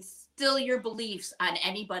to instill your beliefs on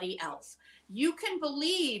anybody else. You can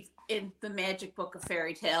believe in the magic book of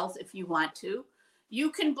fairy tales if you want to. You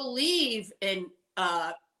can believe in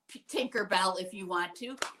Tinkerbell if you want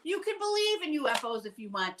to. You can believe in UFOs if you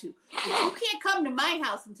want to. But you can't come to my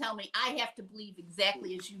house and tell me I have to believe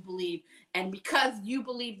exactly as you believe. And because you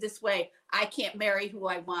believe this way, I can't marry who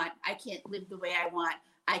I want. I can't live the way I want.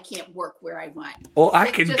 I can't work where I want. Or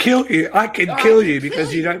I can kill you. I can kill you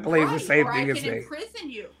because you don't believe the same thing as me. Or I can imprison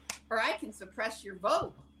you. Or I can suppress your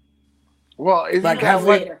vote. Well,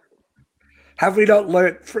 have we not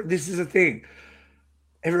learned? This is the thing.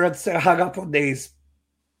 Everyone's so hung up on these.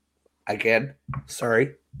 Again,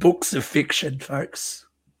 sorry, books of fiction, folks.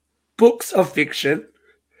 Books of fiction.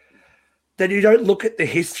 Then you don't look at the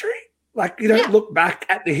history. Like you don't look back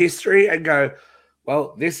at the history and go,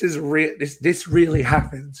 "Well, this is real. This really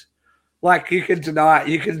happened." Like you can deny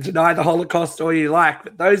the Holocaust all you like,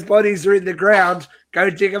 but those bodies are in the ground. Go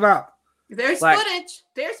dig them up. There's footage.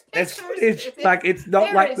 There's pictures. There's footage. Like it's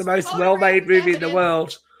not like the most well-made movie in the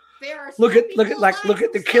world. Look at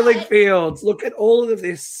the killing fields. Look at all of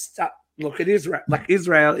this stuff. Look at Israel. Like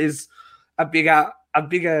Israel is a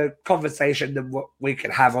bigger conversation than what we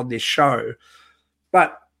can have on this show.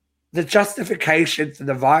 But the justification for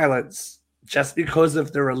the violence just because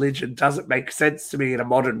of the religion doesn't make sense to me in a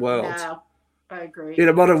modern world. No, I agree. In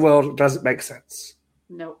a modern world, it doesn't make sense.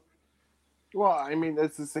 Nope. Well, I mean,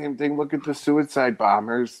 that's the same thing. Look at the suicide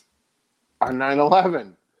bombers on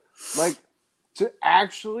 9/11. Like, to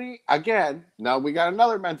actually, again, now we got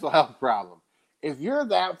another mental health problem. If you're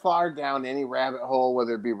that far down any rabbit hole,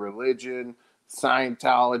 whether it be religion,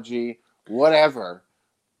 Scientology, whatever,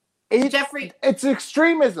 it's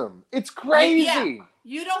extremism. It's crazy. Yeah.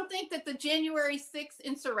 You don't think that the January 6th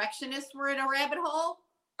insurrectionists were in a rabbit hole?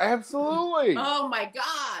 Absolutely. Oh, my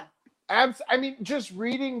God. I mean, just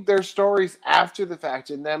reading their stories after the fact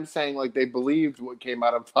and them saying, like, they believed what came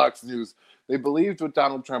out of Fox News. They believed what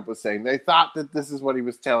Donald Trump was saying. They thought that this is what he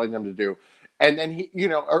was telling them to do. And then he,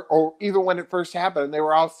 or even when it first happened, they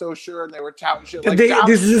were all so sure and they were touting shit. Like,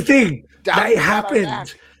 this is the thing. They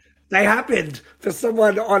happened. They happened for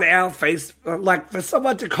someone on our face, like for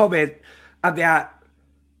someone to comment about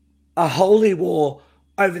a holy war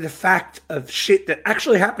over the fact of shit that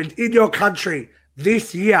actually happened in your country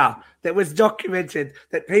this year that was documented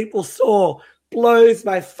that people saw blows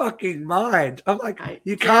my fucking mind. I'm like,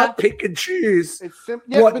 you can't pick and choose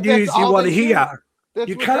what news you want to hear.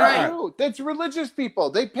 You can't. That's religious people.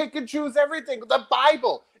 They pick and choose everything. The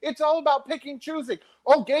Bible. It's all about picking, choosing.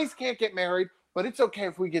 Oh, gays can't get married, but it's okay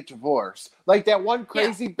if we get divorced. Like that one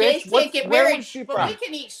crazy bitch. Gays can't get married, was she but from? we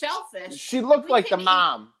can eat shellfish. She looked like the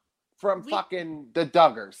mom from fucking the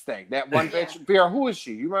Duggars thing. That one bitch. Vera, who is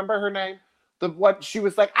she? You remember her name? She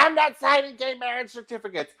was like, I'm not signing gay marriage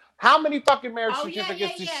certificates. How many fucking marriage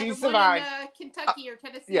certificates did she survive? In, Kentucky or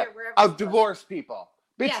Tennessee or wherever. Of divorced people.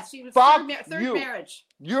 Bitch, yeah, she was third marriage.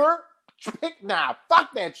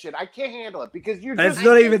 Fuck that shit. I can't handle it because you're just... It's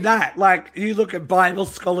not even that. Like, you look at Bible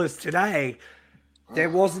scholars today,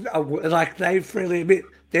 there wasn't they freely admit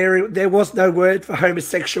there was no word for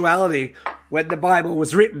homosexuality when the Bible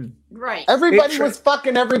was written. Right. Everybody was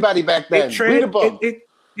fucking everybody back then. Read a book.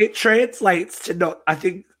 It translates to not, I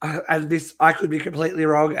think, and this, I could be completely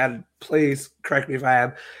wrong, and please correct me if I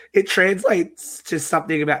am. It translates to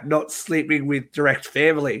something about not sleeping with direct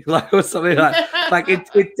family, like, or something like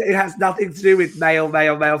it has nothing to do with male,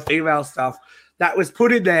 female stuff. That was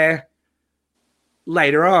put in there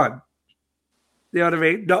later on. You know what I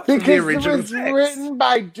mean? Not from the Because it original was text. written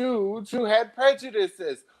by dudes who had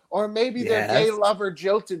prejudices. Or maybe their gay Yes. lover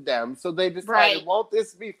jilted them, so they decided, Right. won't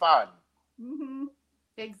this be fun? Mm-hmm.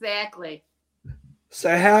 Exactly.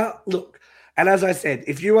 So look, and as I said,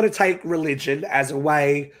 if you want to take religion as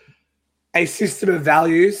a system of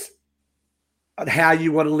values on how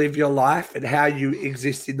you want to live your life and how you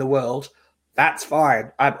exist in the world, that's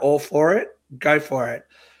fine. I'm all for it. Go for it.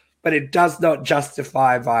 But it does not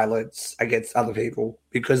justify violence against other people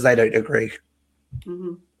because they don't agree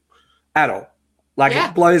Mm-hmm. at all. Like, Yeah.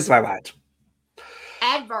 it blows my mind.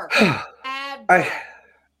 Adverb.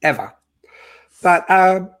 Ever. But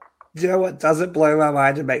do you know what doesn't blow my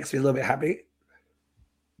mind and makes me a little bit happy?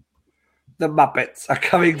 The Muppets are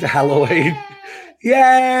coming to Halloween.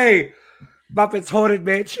 Yay! Muppets Haunted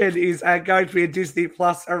Mansion is going to be a Disney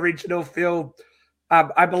Plus original film,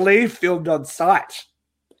 I believe filmed on site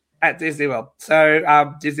at Disney World. So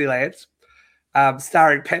Disneyland,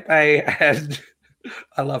 starring Pepe and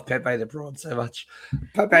I love Pepe the Prawn so much.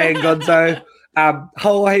 Pepe and Gonzo,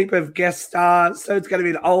 whole heap of guest stars. So it's going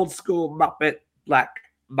to be an old school Muppet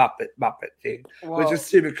thing, which is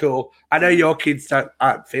super cool. I know your kids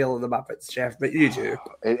aren't feeling the Muppets, Jeff, but you do.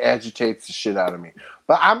 It agitates the shit out of me.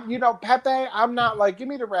 But Pepe, I'm not like, give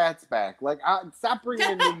me the rats back. Like, stop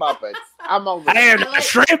bringing in new Muppets. I'm over I am a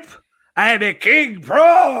shrimp. I am a king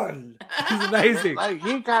prawn. He's amazing. Like,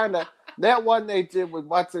 he kind of, that one they did with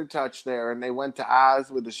What's Her Touch there, and they went to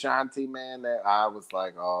Oz with Ashanti, man. That I was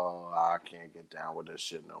like, oh, I can't get down with this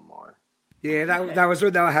shit no more. Yeah, that was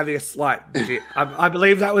when they were having a slight dip. I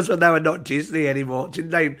believe that was when they were not Disney anymore.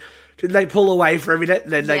 Didn't they pull away for a minute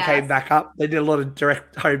and then they came back up? They did a lot of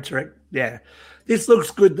home direct. Yeah. This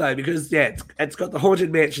looks good though because it's got the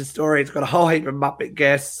Haunted Mansion story. It's got a whole heap of Muppet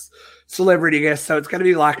guests, celebrity guests. So it's going to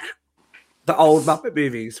be like the old Muppet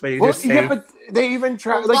movies where you just see. Yeah, but they even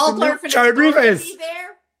tried like Joan Rivers.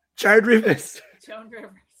 Joan Rivers.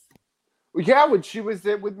 Yeah, when she was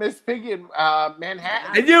there with Miss Piggy in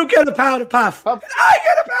Manhattan. And you get a powder puff. And I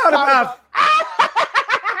get a powder puff.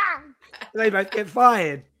 They both get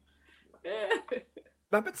fired.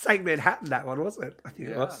 Muppet St. Manhattan, that one, wasn't it? I think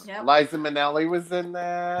it was. Yep. Liza Minnelli was in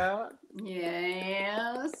there.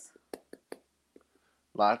 Yes.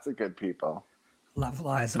 Lots of good people. Love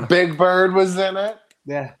Liza. Big Bird was in it.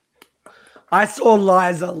 Yeah. I saw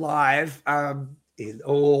Liza live in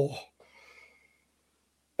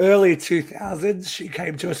early 2000s. She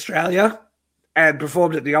came to Australia and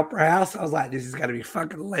performed at the Opera House. I was like, this is going to be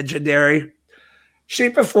fucking legendary. She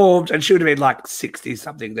performed, and she would have been like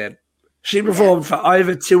 60-something then. She performed for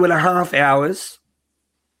over 2.5 hours,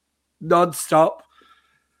 non-stop,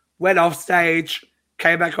 went off stage,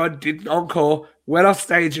 came back on, did an encore, went off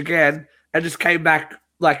stage again, and just came back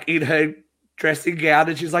like in her dressing gown.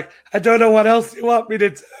 And she's like, I don't know what else you want me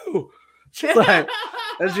to do. She's like,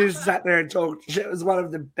 and she just sat there and talked. It was one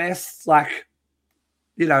of the best, like,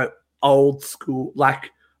 old school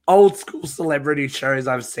celebrity shows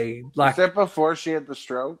I've seen. Like, was that before she had the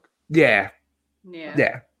stroke? Yeah.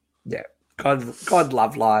 Yeah. God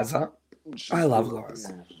love Liza. I love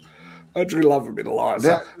Liza. I do love a bit of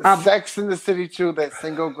Liza. Sex in the City 2, that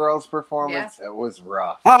single girls performance, it was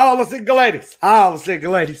rough. All the single ladies. I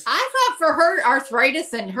thought for her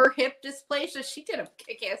arthritis and her hip dysplasia, she did a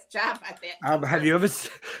kick-ass job at that. Have you ever,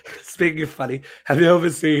 speaking of funny, have you ever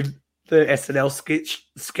seen the SNL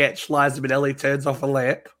sketch Liza Minnelli turns off a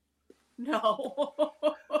lamp? No.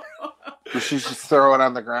 Was she just throw it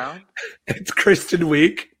on the ground? It's Kristen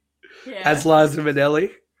Wiig as Liza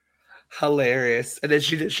Minnelli. Hilarious. And then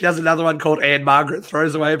she does another one called Anne Margaret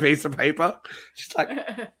throws away a piece of paper. She's like,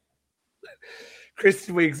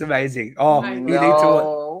 Kristen Wiig's amazing. Oh, you need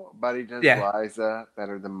to. But he does Liza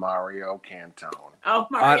better than Mario Cantone. Oh,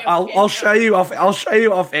 Mario! I'll show you off. I'll show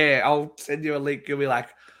you off air. I'll send you a link. You'll be like,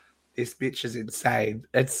 this bitch is insane.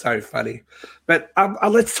 It's so funny. But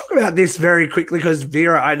let's talk about this very quickly because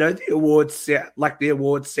Vera, I know the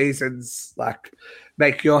award seasons, like,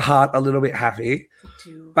 make your heart a little bit happy.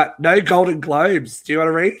 But no Golden Globes. Do you want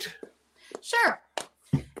to read? Sure.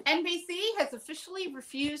 NBC has officially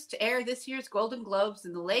refused to air this year's Golden Globes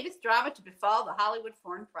in the latest drama to befall the Hollywood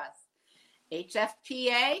foreign press.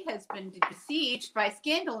 HFPA has been besieged by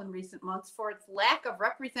scandal in recent months for its lack of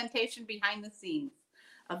representation behind the scenes.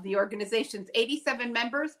 Of the organization's 87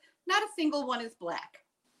 members, not a single one is Black.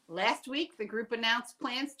 Last week, the group announced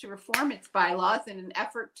plans to reform its bylaws in an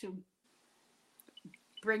effort to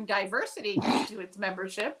bring diversity to its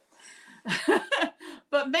membership.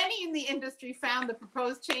 But many in the industry found the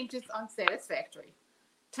proposed changes unsatisfactory.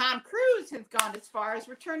 Tom Cruise has gone as far as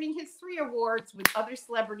returning his 3 awards, with other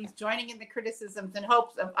celebrities joining in the criticisms in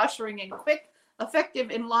hopes of ushering in quick,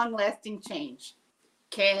 effective, and long-lasting change.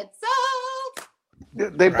 Canceled!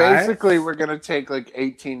 They basically were going to take like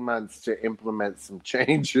 18 months to implement some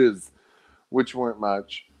changes, which weren't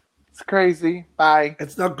much. It's crazy. Bye.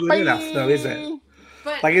 It's not good Bye. enough, though, is it?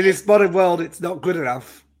 But Like in this modern world, it's not good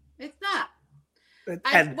enough. It's not.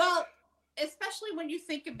 And Well, especially when you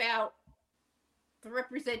think about the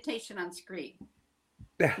representation on screen.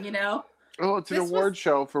 You know? Oh, it's an award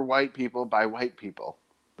show for white people by white people.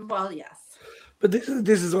 Well, yes. But this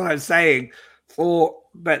is what I'm saying. For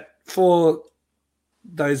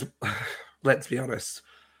those, let's be honest,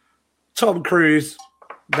 Tom Cruise,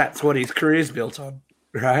 that's what his career is built on,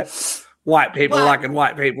 right? White people liking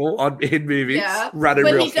white people in movies, running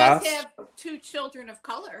real fast. But he does have 2 children of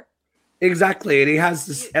color. Exactly, and he has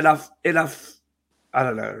this enough, I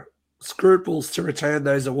don't know, scruples to return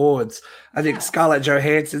those awards. I think Scarlett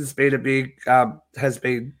Johansson's been a big, has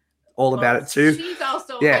been all about it too. She's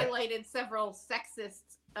also highlighted several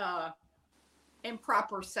sexist,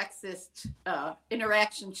 improper sexist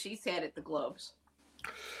interactions she's had at the Globes.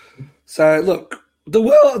 So look, the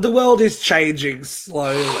world is changing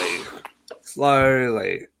slowly.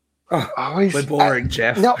 Oh, we're boring,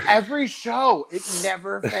 Jeff. No, every show, it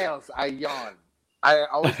never fails. I yawn. I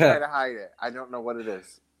always try to hide it. I don't know what it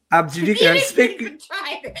is. Speaking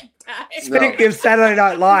of Saturday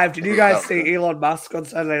Night Live, did you guys see Elon Musk on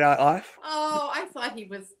Saturday Night Live? Oh, I thought he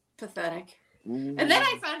was pathetic. And then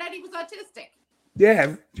I found out he was autistic. Yeah,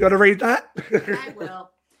 do you want to read that? I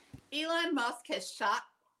will. Elon Musk has shocked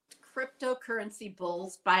cryptocurrency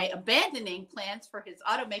bulls by abandoning plans for his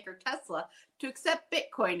automaker Tesla to accept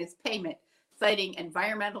Bitcoin as payment, citing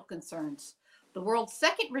environmental concerns. The world's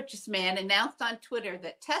second richest man announced on Twitter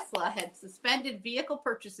that Tesla had suspended vehicle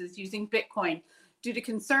purchases using Bitcoin due to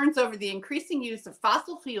concerns over the increasing use of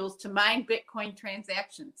fossil fuels to mine Bitcoin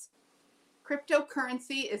transactions.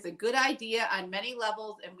 Cryptocurrency is a good idea on many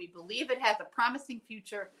levels, and we believe it has a promising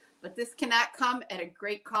future, but this cannot come at a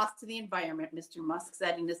great cost to the environment, Mr. Musk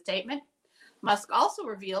said in a statement. Musk also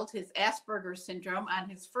revealed his Asperger's syndrome on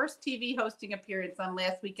his first TV hosting appearance on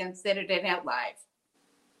last weekend's Saturday Night Live.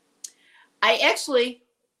 I actually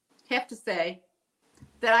have to say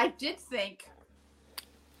that I did think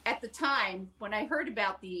at the time when I heard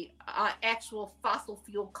about the actual fossil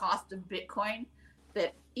fuel cost of Bitcoin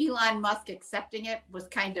that Elon Musk accepting it was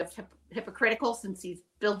kind of hypocritical, since he's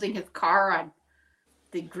building his car on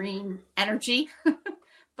the green energy.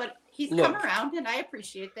 But he's come around, and I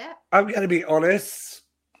appreciate that. I'm going to be honest.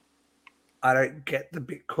 I don't get the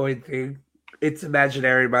Bitcoin thing. It's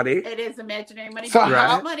imaginary money. It is imaginary money. So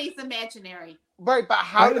money's imaginary. Right, but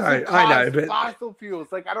how does it cost fossil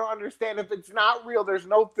fuels? Like, I don't understand. If it's not real, there's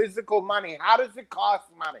no physical money. How does it cost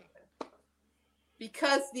money?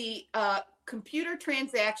 Because the computer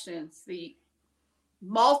transactions, the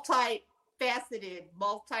multi-faceted,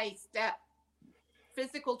 multi-step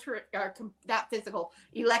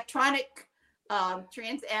electronic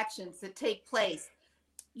transactions that take place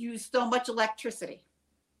use so much electricity.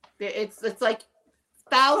 It's like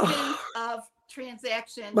thousands of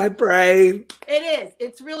transactions. My brain. It is.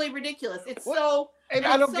 It's really ridiculous. It's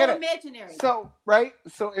I don't get it. Imaginary. So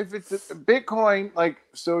if it's a Bitcoin,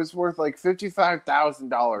 so it's worth like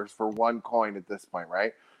 $55,000 for one coin at this point,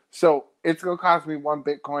 right? So it's gonna cost me one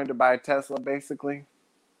Bitcoin to buy a Tesla, basically.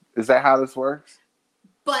 Is that how this works?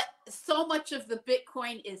 But so much of the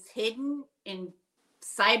Bitcoin is hidden in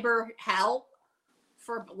cyber hell,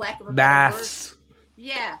 for lack of a better word.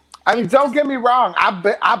 Yeah. I mean, don't get me wrong. I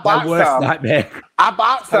bought some. Nightmare. I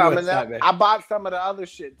bought some, and I bought some of the other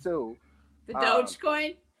shit too. The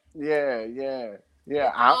Dogecoin. Yeah.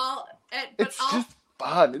 It's just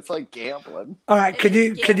fun. It's like gambling. All right, can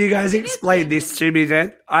you guys explain this to me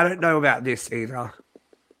then? I don't know about this either.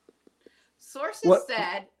 Sources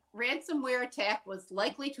said ransomware attack was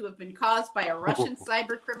likely to have been caused by a Russian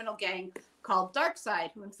cyber criminal gang called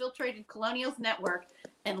DarkSide, who infiltrated Colonial's network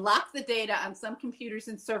and locked the data on some computers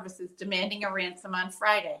and services, demanding a ransom on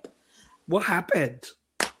Friday. What happened?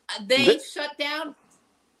 They shut down.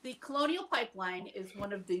 The Colonial Pipeline is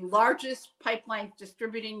one of the largest pipelines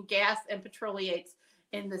distributing gas and petrolates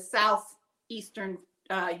in the southeastern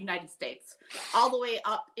United States, all the way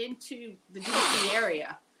up into the DC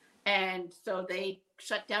area. And so they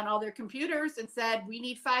shut down all their computers and said, we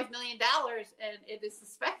need $5 million. And it is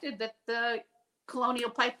suspected that the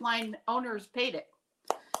Colonial Pipeline owners paid it.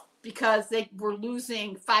 because they were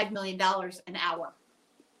losing $5 million an hour.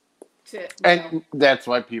 And that's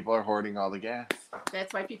why people are hoarding all the gas.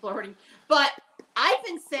 That's why people are hoarding. But I've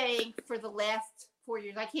been saying for the last 4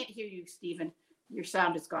 years, I can't hear you, Stephen. Your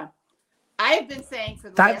sound is gone. I have been saying for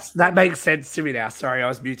the last that makes sense to me now. Sorry, I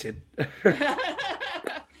was muted.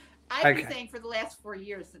 I've been saying for the last 4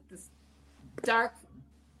 years that this dark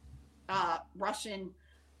Russian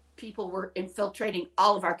people were infiltrating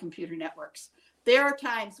all of our computer networks. There are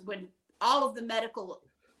times when all of the medical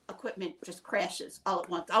equipment just crashes all at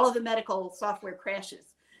once. All of the medical software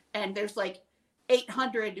crashes. And there's like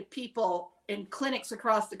 800 people in clinics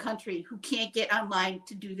across the country who can't get online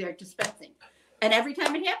to do their dispensing. And every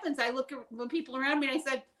time it happens, I look at when people around me and I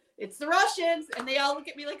said, it's the Russians. And they all look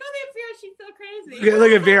at me like, oh, that Vera, she's so crazy.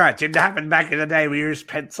 Look at Vera. It didn't happen back in the day. We used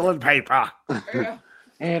pencil and paper.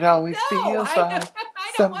 It always feels like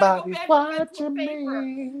somebody's watching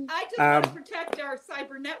me. I just want to protect our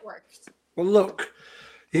cyber networks. Well, look,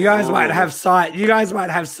 you guys might have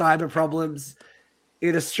cyber problems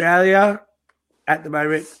in Australia. At the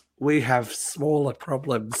moment, we have smaller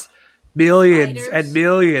problems. Millions and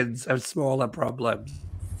millions of smaller problems.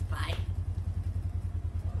 Bye.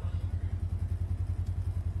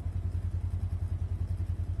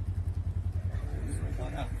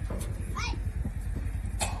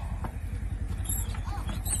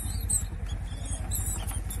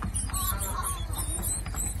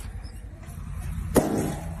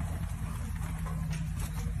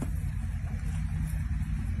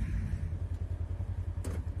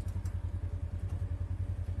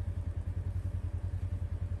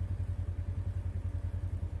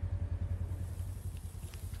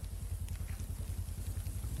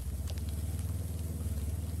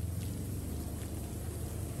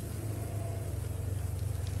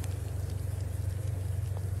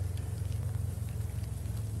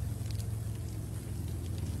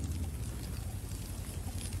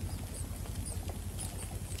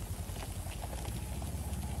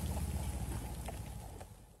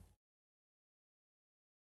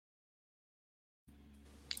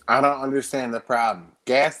 I don't understand the problem.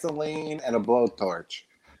 Gasoline and a blowtorch.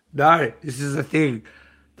 No, this is the thing.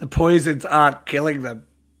 The poisons aren't killing them.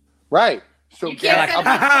 Right. So you can't set them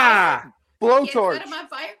on fire. Blowtorch. Set them on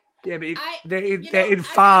fire? Yeah, but they're in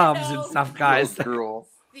farms and stuff, guys.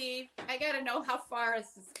 Steve, I gotta know, how far is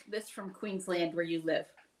this from Queensland where you live?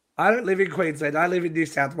 I don't live in Queensland. I live in New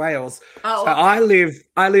South Wales. Oh, so okay.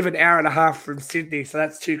 I live an hour and a half from Sydney, so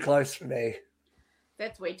that's too close for me.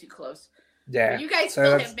 That's way too close. Yeah. But you guys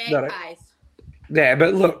still have magpies. Yeah,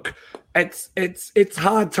 but look, it's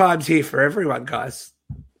hard times here for everyone, guys.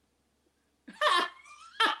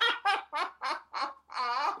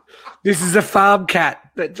 This is a farm cat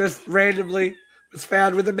that just randomly was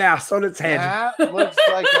found with a mouse on its head. That looks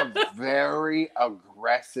like a very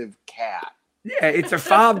aggressive cat. Yeah, it's a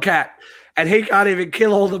farm cat, and he can't even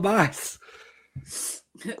kill all the mice.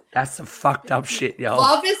 That's some fucked up shit, yo.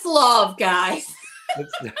 Love is love, guys.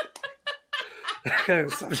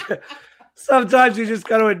 Sometimes you just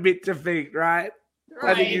got to admit defeat, right?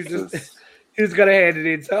 I think you just got to hand it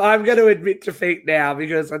in. So I'm going to admit defeat now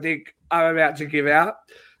because I think I'm about to give out.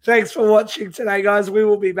 Thanks for watching today, guys. We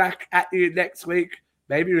will be back at you next week,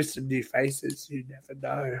 maybe with some new faces. You never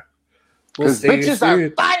know. We'll see you soon. Are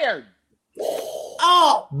fired.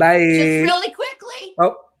 Oh, bye. Just really quickly.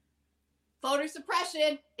 Oh, voter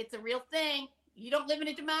suppression. It's a real thing. You don't live in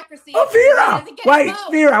a democracy. Oh, Vera!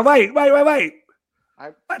 Wait.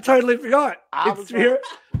 I totally forgot. It's Vera.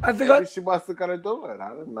 I forgot. Maybe she wasn't going to do it. I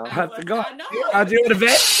don't know. I forgot. I'll do an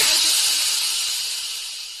event.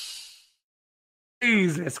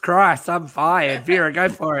 Jesus Christ, I'm fired. Vera, go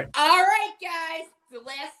for it. All right, guys. The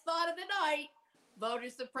last thought of the night, voter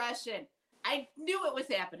suppression. I knew it was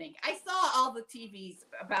happening. I saw all the TVs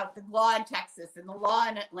about the law in Texas and the law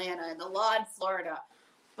in Atlanta and the law in Florida,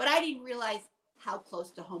 but I didn't realize how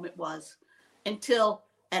close to home it was until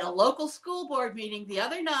at a local school board meeting the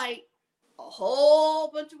other night, a whole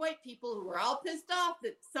bunch of white people who were all pissed off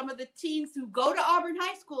that some of the teens who go to Auburn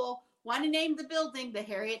High School want to name the building the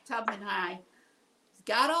Harriet Tubman High,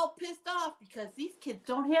 got all pissed off because these kids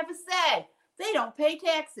don't have a say. They don't pay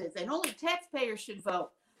taxes, and only taxpayers should vote.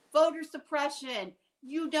 Voter suppression,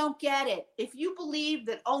 you don't get it. If you believe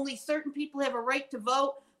that only certain people have a right to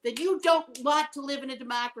vote, then you don't want to live in a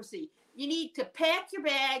democracy. You need to pack your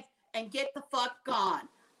bags and get the fuck gone.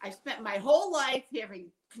 I've spent my whole life hearing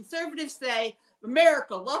conservatives say,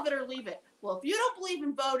 America, love it or leave it. Well, if you don't believe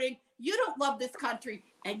in voting, you don't love this country,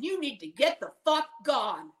 and you need to get the fuck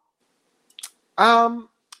gone.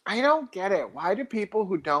 I don't get it. Why do people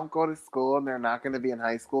who don't go to school and they're not going to be in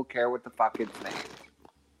high school care what the fuck it's named?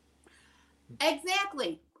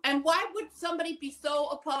 Exactly. And why would somebody be so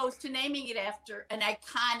opposed to naming it after an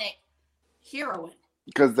iconic heroine?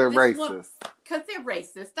 Because they're racist. Because they're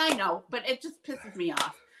racist, I know, but it just pisses me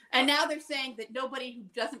off. And now they're saying that nobody who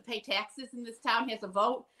doesn't pay taxes in this town has a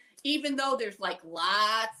vote, even though there's like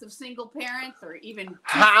lots of single parents or even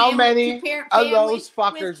how many of those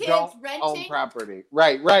fuckers don't own property?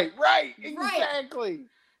 Right. Exactly.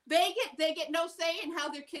 They get no say in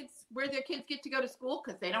where their kids get to go to school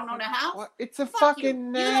because they don't own a house. Well, it's a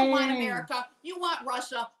fucking name. You don't want America. You want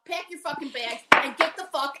Russia. Pack your fucking bags and get the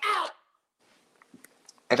fuck out.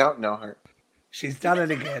 I don't know her. She's done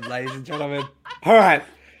it again, ladies and gentlemen. All right.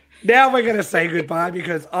 Now we're going to say goodbye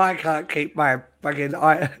because I can't keep my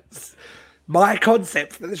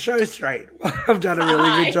concept for the show straight. I've done a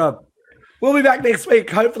really good job. We'll be back next week,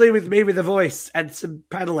 hopefully with me with a voice and some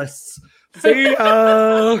panelists. See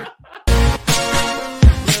ya!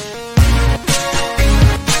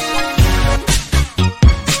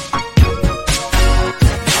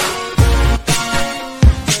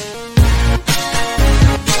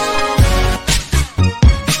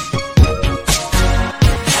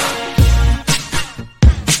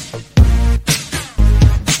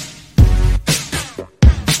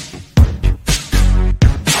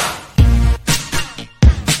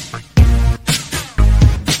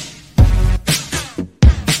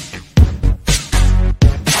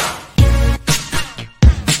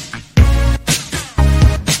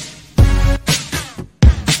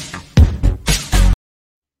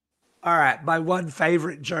 All right, my one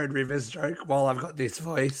favourite Joan Rivers joke while I've got this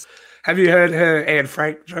voice. Have you heard her Anne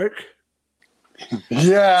Frank joke?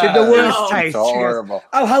 Yeah. It's in the worst taste. It's horrible. Goes,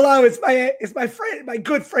 oh, hello, it's my friend, my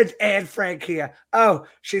good friend Anne Frank here. Oh,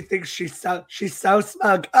 she thinks she's so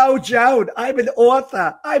smug. Oh, Joan, I'm an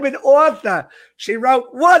author. She wrote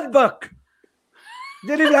one book.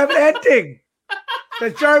 Didn't have an ending. The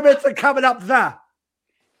Germans are coming up there.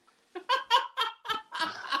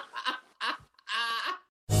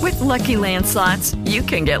 With Lucky Land Slots, you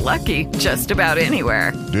can get lucky just about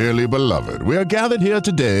anywhere. Dearly beloved, we are gathered here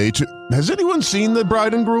today to... Has anyone seen the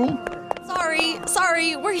bride and groom?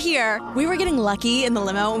 Sorry, we're here. We were getting lucky in the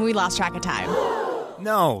limo and we lost track of time.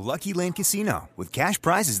 No, Lucky Land Casino, with cash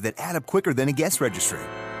prizes that add up quicker than a guest registry.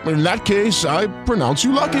 In that case, I pronounce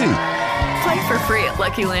you lucky. Play for free at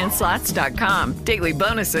LuckyLandSlots.com. Daily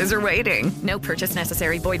bonuses are waiting. No purchase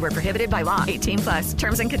necessary. Void where prohibited by law. 18+.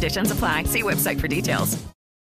 Terms and conditions apply. See website for details.